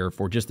last year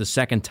for just the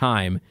second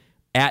time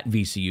at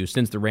VCU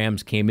since the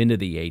Rams came into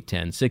the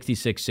A-10,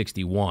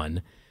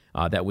 66-61.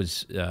 That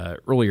was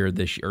earlier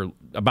this year, or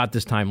about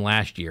this time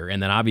last year.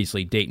 And then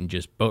obviously Dayton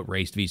just boat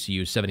raced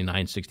VCU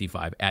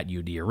 79-65 at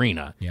UD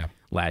Arena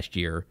last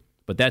year.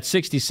 But that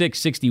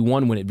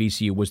 66-61 win at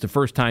VCU was the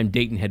first time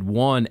Dayton had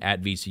won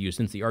at VCU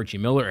since the Archie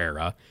Miller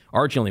era.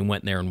 Archie only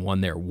went there and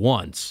won there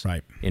once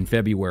in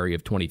February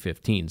of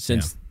 2015.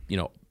 Since,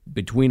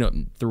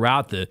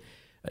 throughout the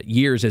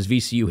years as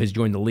VCU has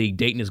joined the league,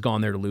 Dayton has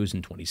gone there to lose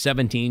in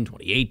 2017,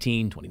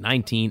 2018,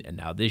 2019, and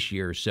now this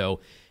year.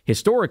 So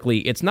historically,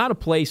 it's not a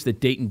place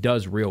that Dayton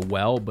does real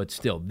well, but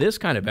still, this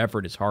kind of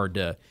effort is hard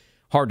to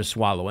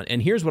swallow.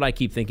 And here's what I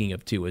keep thinking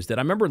of, too, is that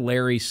I remember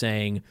Larry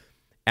saying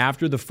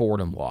after the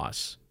Fordham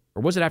loss,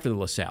 or was it after the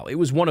LaSalle? It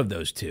was one of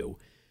those two,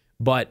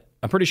 but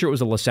I'm pretty sure it was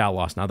a LaSalle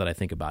loss now that I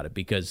think about it,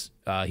 because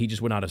he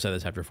just would not have said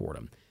this after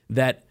Fordham,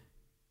 that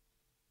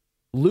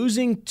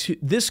losing to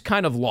this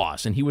kind of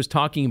loss, and he was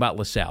talking about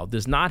LaSalle,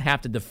 does not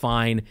have to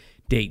define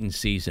Dayton's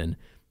season,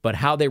 but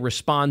how they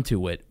respond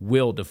to it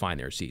will define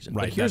their season.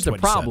 Right, but here's the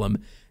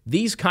problem.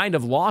 These kind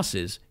of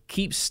losses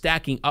keep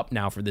stacking up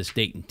now for this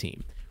Dayton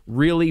team.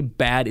 Really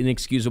bad,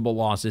 inexcusable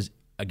losses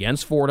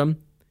against Fordham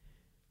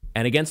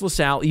and against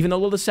LaSalle, even though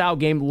the LaSalle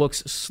game looks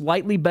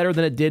slightly better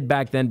than it did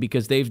back then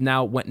because they've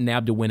now went and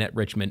nabbed a win at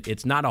Richmond.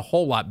 It's not a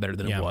whole lot better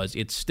than it was.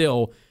 It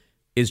still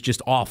is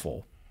just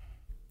awful.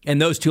 And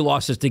those two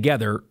losses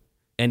together,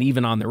 and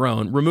even on their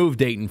own, remove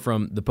Dayton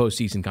from the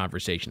postseason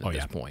conversation at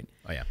this point.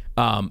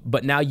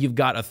 But now you've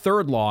got a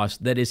third loss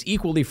that is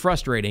equally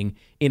frustrating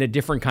in a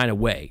different kind of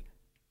way.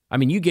 I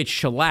mean, you get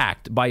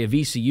shellacked by a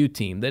VCU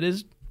team that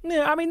is,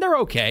 they're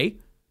okay,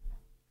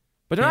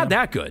 but they're not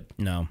that good.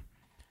 No.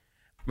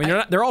 I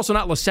mean, they're also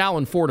not LaSalle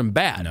and Fordham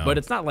bad, but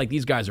it's not like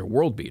these guys are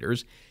world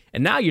beaters.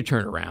 And now you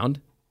turn around,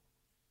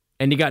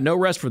 and you got no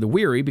rest for the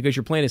weary because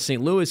you're playing a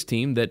St. Louis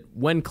team that,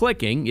 when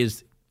clicking,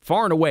 is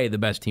far and away the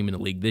best team in the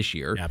league this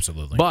year.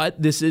 Absolutely.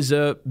 But this is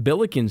a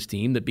Billikens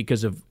team that,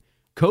 because of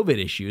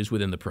COVID issues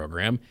within the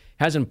program,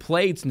 hasn't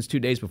played since 2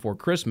 days before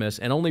Christmas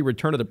and only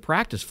returned to the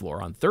practice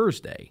floor on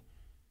Thursday.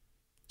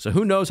 So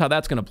who knows how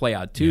that's going to play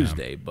out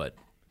Tuesday, but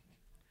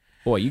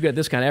boy, you got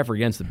this kind of effort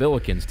against the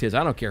Billikens, Tiz.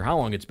 I don't care how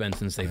long it's been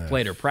since they've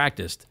played or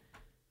practiced.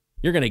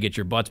 You're going to get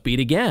your butts beat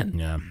again.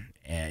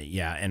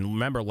 Yeah. And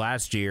remember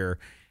last year,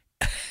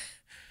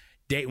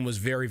 Dayton was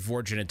very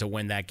fortunate to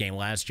win that game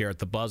last year at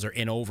the buzzer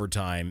in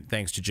overtime,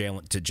 thanks to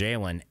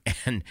Jalen.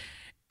 And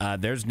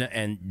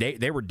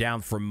They were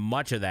down for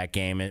much of that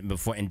game,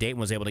 and Dayton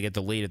was able to get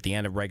the lead at the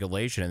end of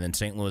regulation, and then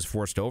St. Louis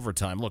forced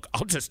overtime. Look,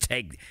 I'll just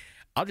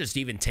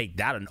even take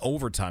that in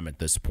overtime at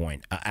this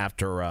point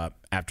after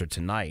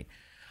tonight.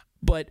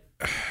 But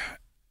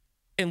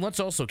and let's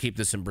also keep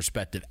this in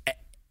perspective.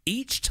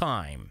 Each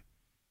time,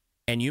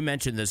 and you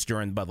mentioned this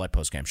during the Bud Light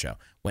postgame show,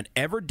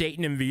 whenever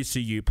Dayton and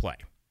VCU play,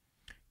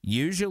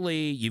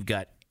 usually you've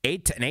got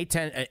an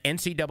A-10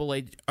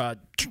 NCAA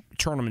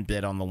tournament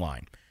bid on the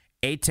line,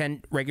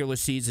 A-10 regular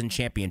season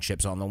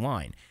championships on the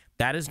line.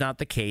 That is not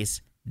the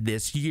case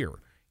this year.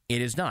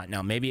 It is not.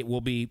 Now, maybe it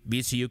will be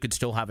VCU could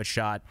still have a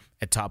shot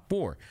at top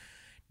 4.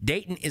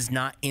 Dayton is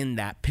not in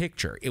that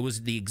picture. It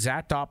was the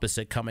exact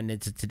opposite coming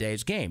into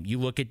today's game. You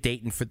look at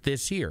Dayton for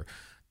this year.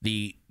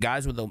 The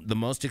guys with the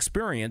most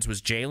experience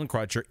was Jalen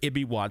Crutcher,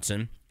 Ibby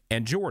Watson,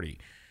 and Jordy.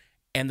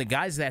 And the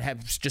guys that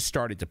have just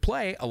started to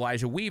play,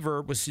 Elijah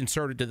Weaver was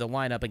inserted to the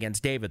lineup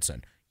against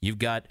Davidson. You've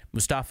got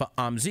Mustafa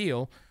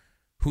Amzil,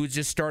 who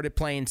just started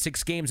playing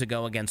 6 games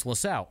ago against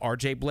LaSalle.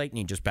 R.J.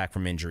 Blakeney just back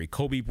from injury.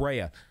 Kobe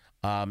Brea,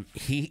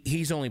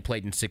 he's only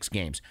played in 6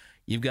 games.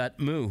 You've got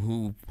Moo,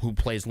 who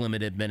plays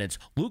limited minutes.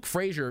 Luke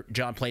Frazier,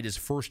 John, played his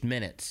first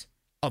minutes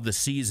of the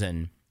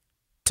season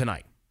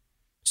tonight.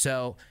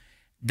 So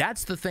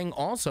that's the thing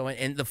also.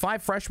 And the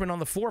 5 freshmen on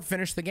the floor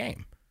finished the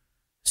game.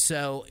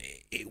 So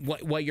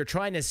what you're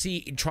trying to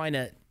see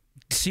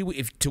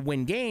if to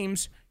win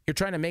games, you're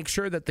trying to make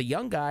sure that the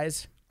young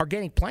guys are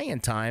getting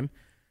playing time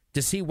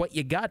to see what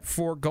you got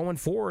for going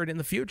forward in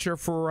the future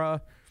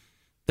for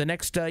the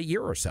next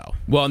year or so.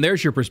 Well, and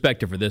there's your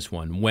perspective for this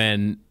one.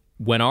 When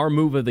our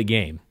move of the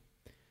game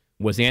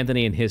was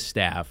Anthony and his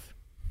staff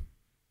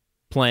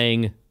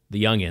playing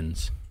the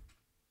youngins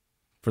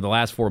for the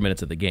last 4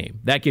 minutes of the game,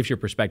 that gives you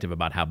perspective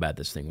about how bad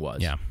this thing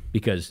was. Yeah.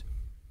 Because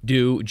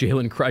do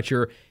Jalen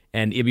Crutcher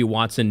and Ibby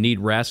Watson need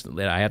rest?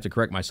 I have to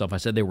correct myself. I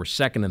said they were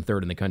 2nd and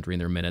 3rd in the country in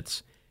their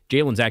minutes.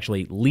 Jalen's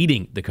actually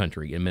leading the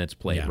country in minutes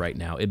played right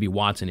now. Ibby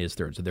Watson is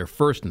 3rd, so they're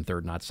 1st and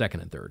 3rd, not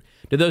 2nd and 3rd.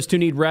 Do those two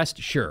need rest?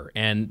 Sure,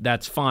 and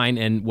that's fine,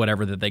 and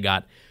whatever that they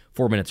got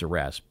 4 minutes of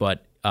rest.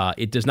 But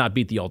it does not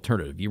beat the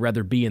alternative. You'd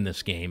rather be in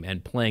this game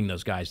and playing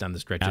those guys down the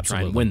stretch to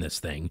try and win this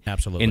thing.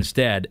 Absolutely.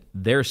 Instead,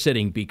 they're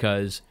sitting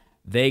because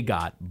they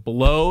got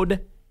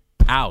blowed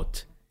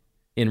out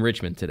in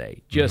Richmond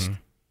today.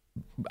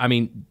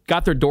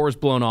 Got their doors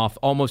blown off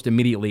almost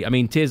immediately.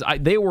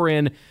 They were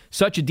in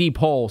such a deep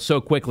hole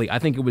so quickly. I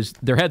think it was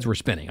their heads were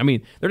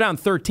spinning. They're down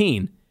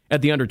 13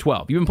 at the under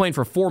 12. You've been playing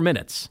for 4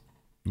 minutes,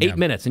 8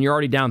 minutes, and you're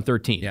already down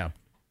 13. Yeah.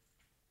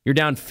 You're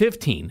down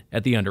 15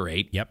 at the under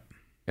 8. Yep.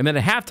 And then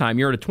at halftime,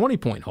 you're at a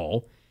 20-point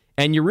hole,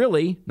 and you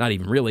really, not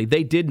even really,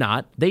 they did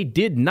not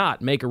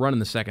make a run in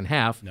the second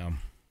half. No.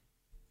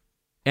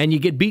 And you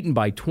get beaten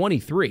by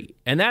 23.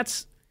 And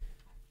that's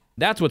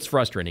what's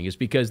frustrating, is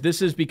because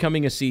this is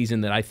becoming a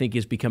season that I think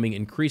is becoming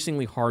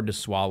increasingly hard to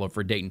swallow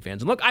for Dayton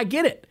fans. And look, I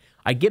get it.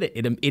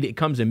 It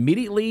comes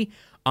immediately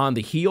on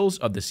the heels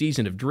of the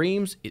season of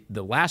dreams.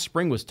 The last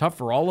spring was tough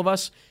for all of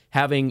us.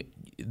 Having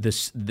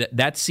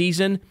that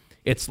season,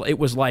 it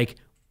was like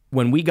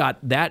when we got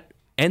that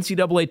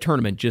NCAA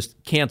tournament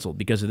just canceled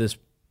because of this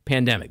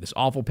pandemic, this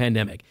awful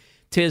pandemic.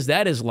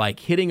 That is like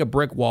hitting a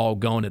brick wall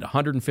going at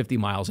 150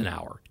 miles an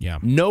hour. Yeah.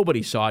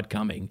 Nobody saw it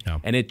coming,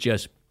 and it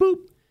just, boop,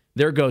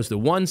 there goes the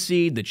 1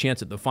 seed, the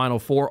chance at the Final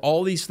Four,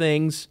 all these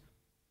things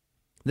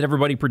that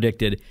everybody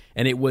predicted,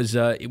 and it was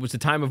the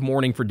time of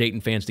mourning for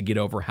Dayton fans to get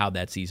over how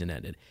that season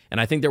ended.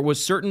 And I think there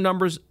was certain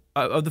numbers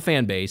of the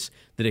fan base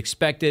that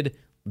expected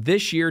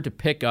this year to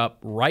pick up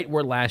right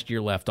where last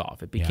year left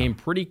off. It became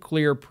pretty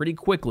clear pretty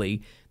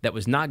quickly that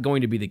was not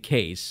going to be the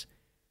case.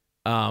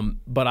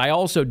 But I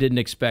also didn't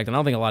expect, and I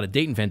don't think a lot of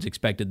Dayton fans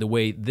expected, the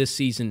way this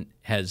season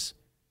has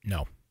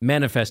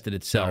manifested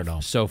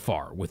itself so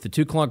far, with the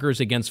 2 clunkers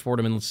against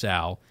Fordham and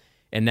LaSalle,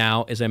 and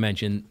now, as I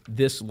mentioned,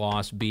 this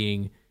loss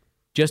being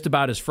just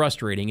about as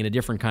frustrating in a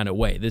different kind of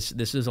way. This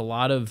is a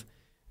lot of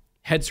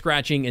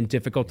head-scratching and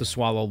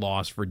difficult-to-swallow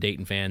loss for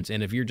Dayton fans,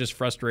 and if you're just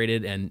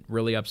frustrated and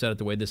really upset at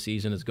the way this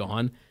season has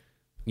gone,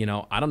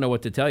 I don't know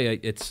what to tell you.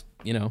 It's,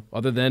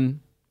 other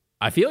than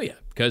I feel you,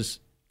 because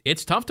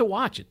it's tough to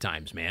watch at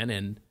times, man,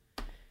 and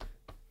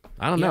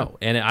I don't know.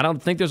 And I don't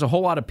think there's a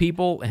whole lot of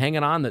people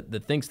hanging on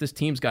that thinks this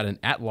team's got an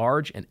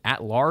at-large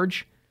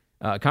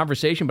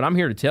conversation, but I'm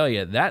here to tell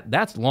you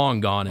that's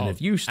long gone, and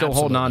if you still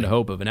holding on to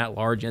hope of an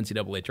at-large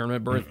NCAA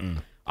tournament berth,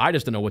 I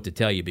just don't know what to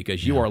tell you,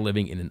 because you are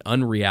living in an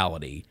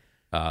unreality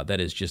that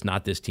is just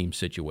not this team's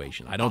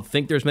situation. I don't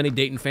think there's many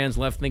Dayton fans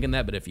left thinking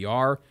that, but if you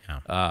are,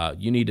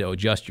 you need to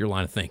adjust your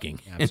line of thinking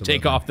and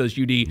take off those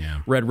UD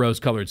red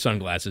rose-colored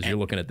sunglasses you're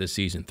looking at this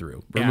season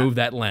through. Remove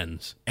that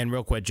lens. And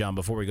real quick, John,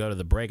 before we go to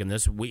the break, and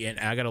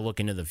I got to look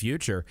into the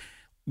future.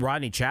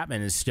 Rodney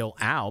Chapman is still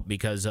out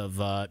because of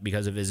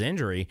his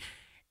injury.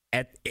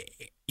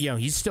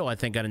 He's still, I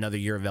think, got another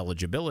year of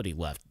eligibility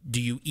left.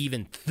 Do you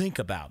even think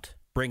about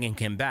bringing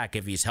him back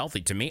if he's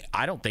healthy? To me,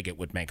 I don't think it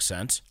would make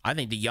sense. I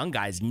think the young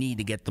guys need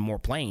to get the more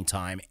playing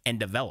time and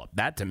develop.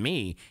 That, to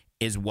me,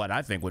 is what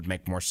I think would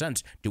make more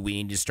sense. Do we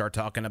need to start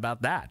talking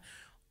about that?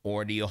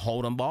 or do you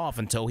hold him off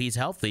until he's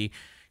healthy?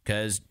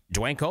 Because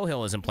Dwayne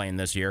Cohill isn't playing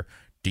this year.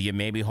 Do you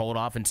maybe hold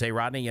off and say,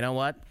 Rodney, you know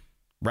what?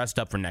 Rest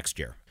up for next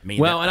year.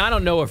 And I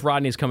don't know if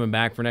Rodney's coming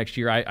back for next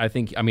year. I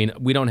think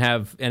we don't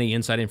have any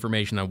inside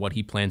information on what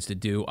he plans to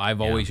do. I've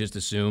always just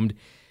assumed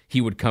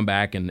he would come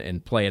back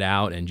and play it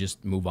out and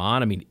just move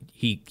on. I mean,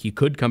 he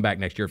could come back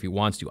next year if he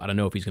wants to. I don't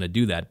know if he's going to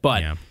do that.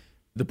 But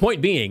the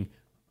point being,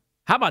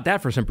 how about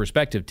that for some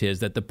perspective, Tiz,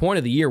 that the point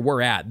of the year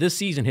we're at, this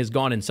season has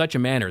gone in such a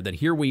manner that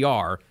here we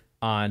are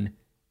on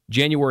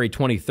January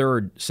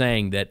 23rd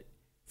saying that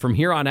from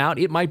here on out,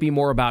 it might be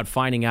more about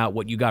finding out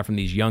what you got from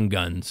these young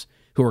guns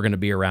who are going to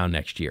be around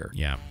next year.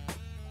 Yeah.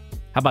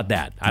 How about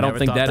that? I don't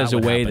think that is a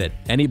way that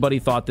anybody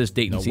thought this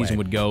Dayton season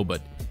would go,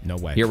 but no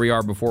way. Here we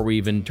are before we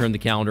even turn the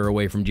calendar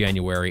away from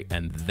January,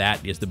 and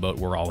that is the boat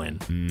we're all in.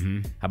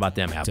 Mm-hmm. How about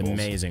them apples? It's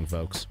amazing,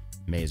 folks.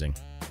 Amazing.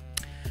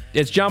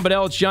 It's John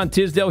Bedell. It's John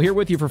Tisdale here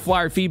with you for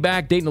Flyer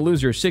Feedback. Dayton a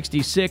loser,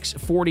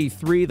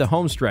 66-43, the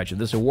home stretch of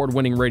this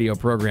award-winning radio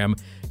program.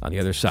 On the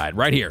other side,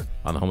 right here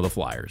on the home of the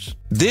Flyers.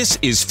 This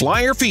is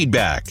Flyer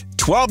Feedback,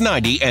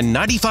 1290 and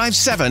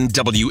 95.7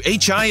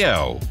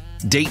 WHIO,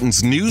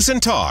 Dayton's News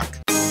and Talk.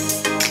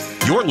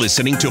 You're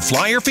listening to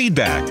Flyer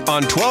Feedback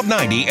on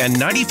 1290 and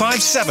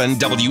 95.7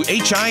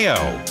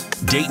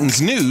 WHIO, Dayton's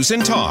News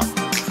and Talk.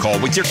 Call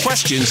with your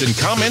questions and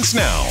comments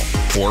now,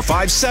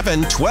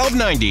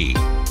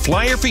 457-1290.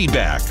 Flyer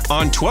Feedback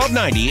on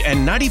 1290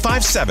 and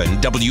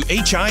 95.7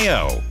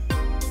 WHIO.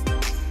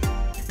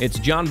 It's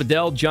John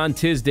Bedell, John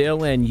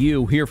Tisdale, and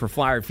you here for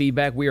Flyer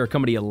Feedback. We are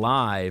coming to you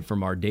live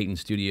from our Dayton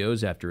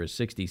studios after a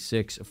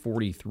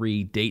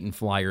 66-43 Dayton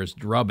Flyers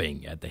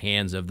drubbing at the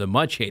hands of the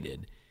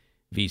much-hated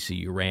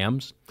VCU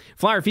Rams.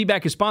 Flyer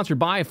Feedback is sponsored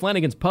by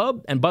Flanagan's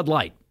Pub and Bud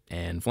Light,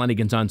 and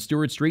Flanagan's on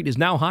Stewart Street is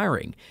now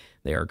hiring.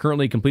 They are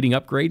currently completing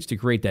upgrades to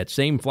create that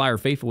same Flyer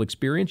faithful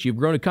experience you've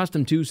grown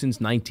accustomed to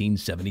since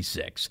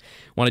 1976.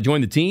 Want to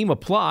join the team?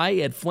 Apply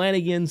at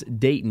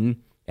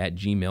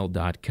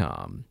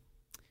flanagan'sdayton@gmail.com.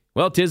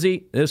 Well,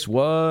 Tizzy, this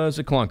was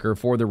a clunker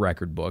for the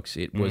record books.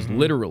 It was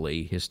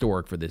literally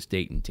historic for this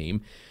Dayton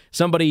team.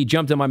 Somebody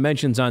jumped on my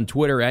mentions on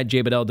Twitter at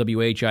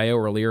JBedellWHIO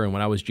earlier, and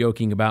when I was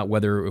joking about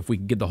whether if we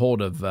could get the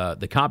hold of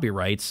the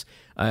copyrights,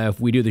 if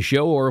we do the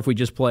show or if we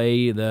just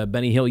play the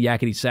Benny Hill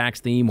Yakety Sax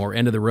theme or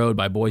End of the Road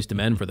by Boyz II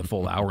Men for the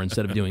full hour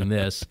instead of doing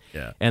this.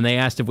 And they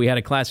asked if we had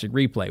a classic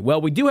replay. Well,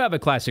 we do have a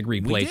classic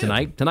replay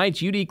tonight.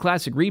 Tonight's UD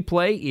Classic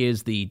Replay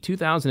is the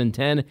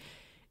 2010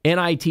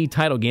 NIT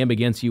title game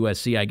against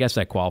USC. I guess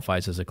that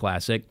qualifies as a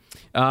classic.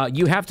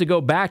 You have to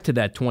go back to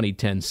that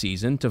 2010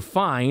 season to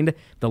find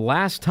the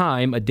last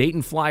time a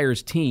Dayton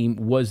Flyers team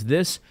was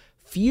this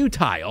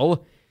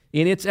futile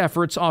in its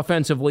efforts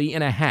offensively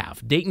in a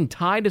half. Dayton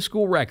tied a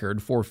school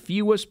record for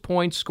fewest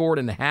points scored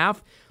in a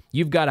half.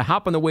 You've got to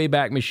hop on the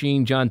Wayback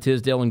Machine, John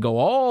Tisdale, and go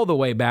all the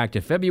way back to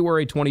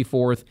February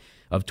 24th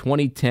of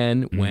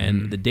 2010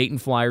 when the Dayton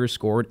Flyers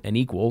scored an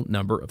equal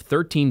number of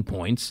 13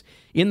 points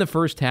in the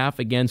first half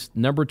against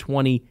number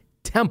 20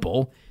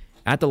 Temple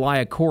at the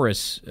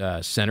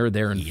Liacouras Center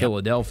there in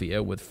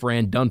Philadelphia with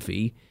Fran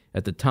Dunphy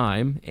at the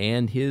time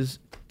and his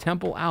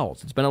Temple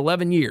Owls. It's been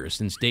 11 years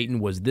since Dayton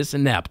was this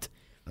inept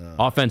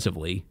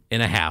offensively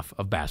in a half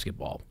of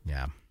basketball.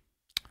 Yeah.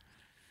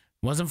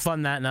 Wasn't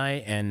fun that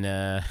night, and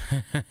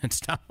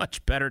it's not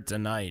much better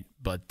tonight.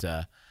 But,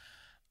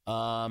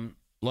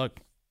 look,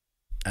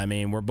 I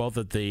mean, we're both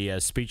at the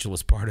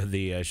speechless part of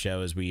the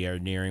show as we are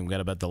nearing. We've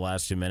got about the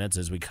last 2 minutes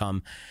as we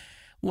come.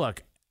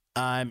 Look,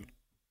 as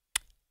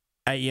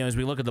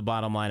we look at the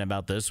bottom line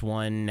about this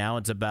one, now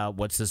it's about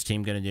what's this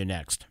team going to do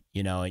next?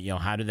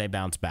 How do they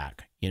bounce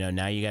back?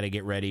 Now you got to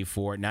get ready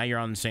for it. Now you're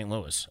on St.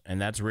 Louis, and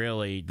that's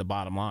really the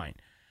bottom line.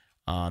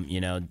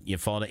 You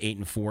fall to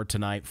 8-4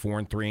 tonight,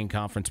 4-3 in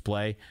conference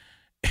play.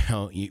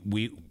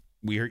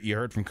 You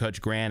heard from Coach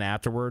Grant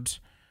afterwards.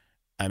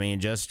 I mean,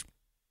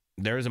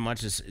 there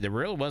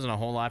really wasn't a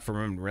whole lot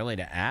for him really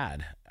to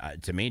add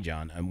to me,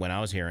 John. When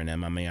I was hearing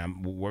him,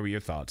 what were your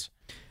thoughts?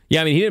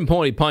 Yeah, he didn't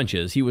pull any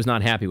punches. He was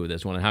not happy with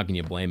this one, and how can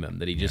you blame him?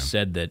 That he just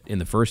said that in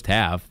the first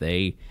half,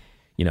 they,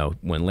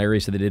 when Larry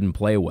said they didn't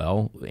play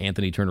well,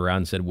 Anthony turned around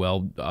and said,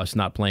 well, us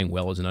not playing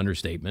well is an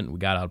understatement. We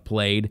got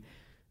outplayed,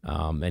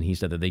 and he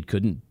said that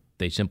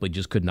they simply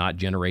just could not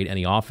generate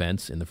any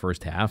offense in the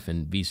first half,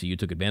 and VCU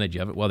took advantage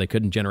of it. Well, they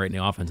couldn't generate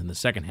any offense in the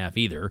second half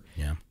either,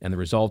 and the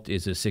result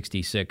is a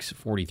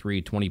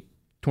 66-43,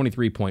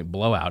 23-point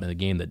blowout in a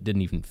game that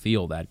didn't even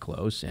feel that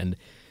close. And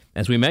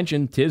as we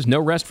mentioned, 'tis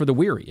no rest for the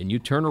weary, and you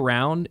turn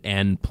around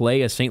and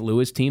play a St.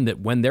 Louis team that,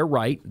 when they're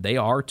right, they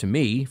are, to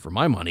me, for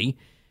my money,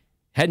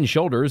 head and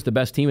shoulders the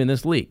best team in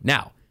this league.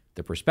 Now,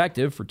 the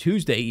perspective for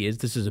Tuesday is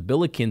this is a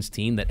Billikens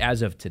team that,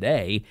 as of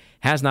today,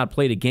 has not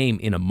played a game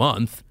in a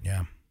month.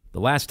 Yeah. The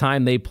last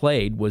time they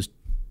played was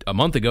a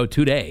month ago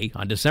today,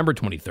 on December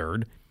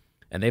 23rd,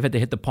 and they've had to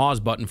hit the pause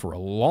button for a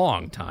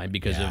long time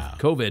because of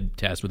COVID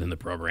tests within the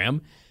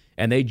program,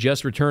 and they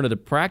just returned to the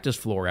practice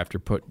floor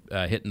after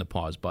hitting the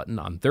pause button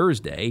on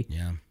Thursday.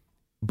 Yeah.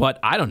 But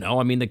I don't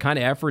know. The kind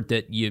of effort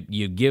that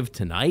you give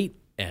tonight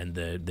and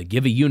the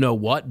give a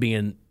you-know-what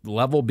being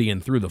level,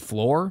 being through the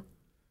floor,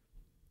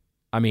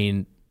 I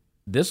mean,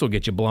 this will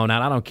get you blown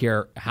out. I don't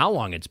care how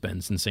long it's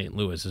been since St.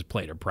 Louis has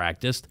played or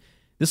practiced.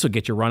 This will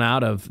get you run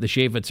out of the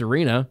Chaifetz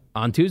Arena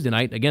on Tuesday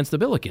night against the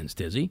Billikens,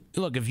 Tizzy.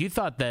 Look, if you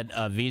thought that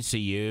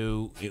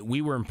VCU,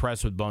 we were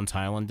impressed with Bones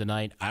Highland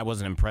tonight. I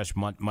wasn't impressed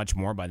much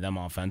more by them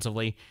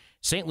offensively.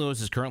 St. Louis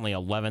is currently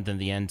 11th in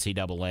the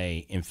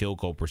NCAA in field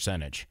goal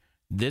percentage.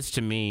 This,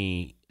 to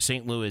me,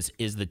 St. Louis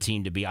is the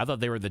team to beat. I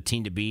thought they were the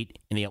team to beat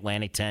in the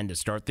Atlantic 10 to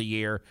start the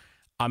year.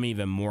 I'm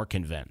even more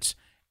convinced.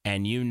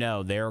 And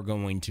they're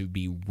going to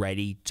be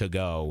ready to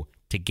go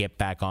to get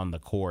back on the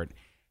court.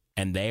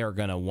 And they are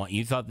going to want.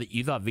 You thought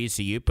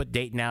VCU put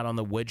Dayton out on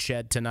the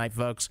woodshed tonight,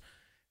 folks.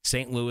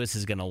 St. Louis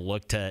is going to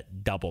look to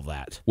double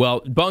that.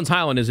 Well, Bones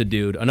Highland is a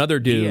dude. Another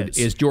dude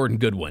is Jordan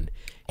Goodwin.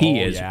 He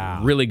is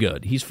really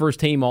good. He's first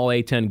team All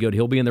A-10 good.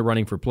 He'll be in the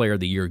running for Player of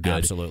the Year good.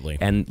 Absolutely.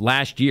 And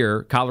last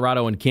year,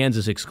 Colorado and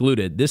Kansas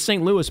excluded, this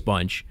St. Louis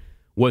bunch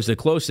was the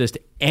closest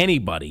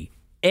anybody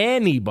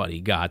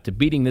got to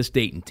beating this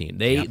Dayton team.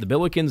 The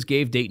Billikens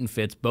gave Dayton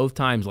fits both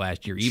times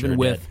last year, even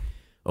with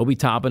Obi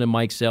Toppin and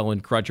Mike Sell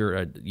and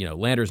Crutcher,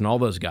 Landers and all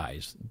those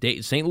guys.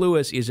 St.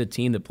 Louis is a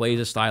team that plays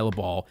a style of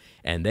ball,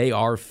 and they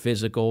are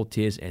physical,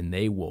 and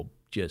they will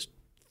just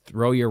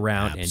throw you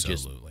around and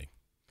just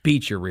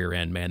beat your rear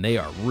end, man. They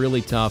are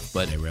really tough,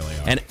 but they really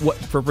are. And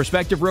for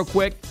perspective, real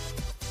quick,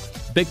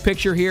 big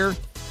picture here,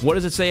 what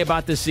does it say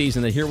about this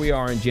season that here we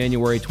are on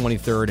January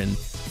 23rd and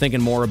thinking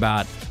more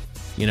about,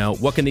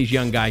 what can these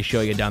young guys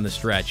show you down the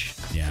stretch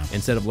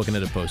instead of looking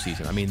at a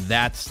postseason? I mean,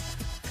 that's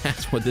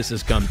what this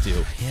has come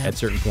to at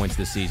certain points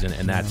this season,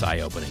 and that's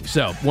eye-opening.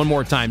 So, one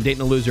more time,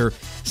 Dayton a loser,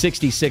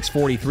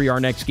 66-43.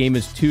 Our next game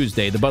is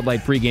Tuesday. The Bud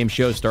Light pregame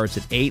show starts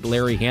at 8.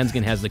 Larry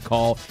Hansgen has the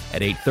call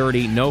at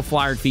 8:30. No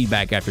Flyer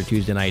feedback after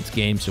Tuesday night's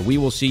game, so we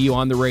will see you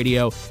on the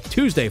radio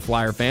Tuesday,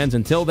 Flyer fans.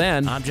 Until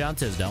then, I'm John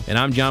Tisdale. And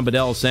I'm John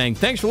Bedell saying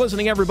thanks for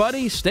listening,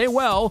 everybody. Stay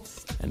well,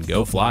 and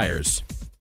go Flyers.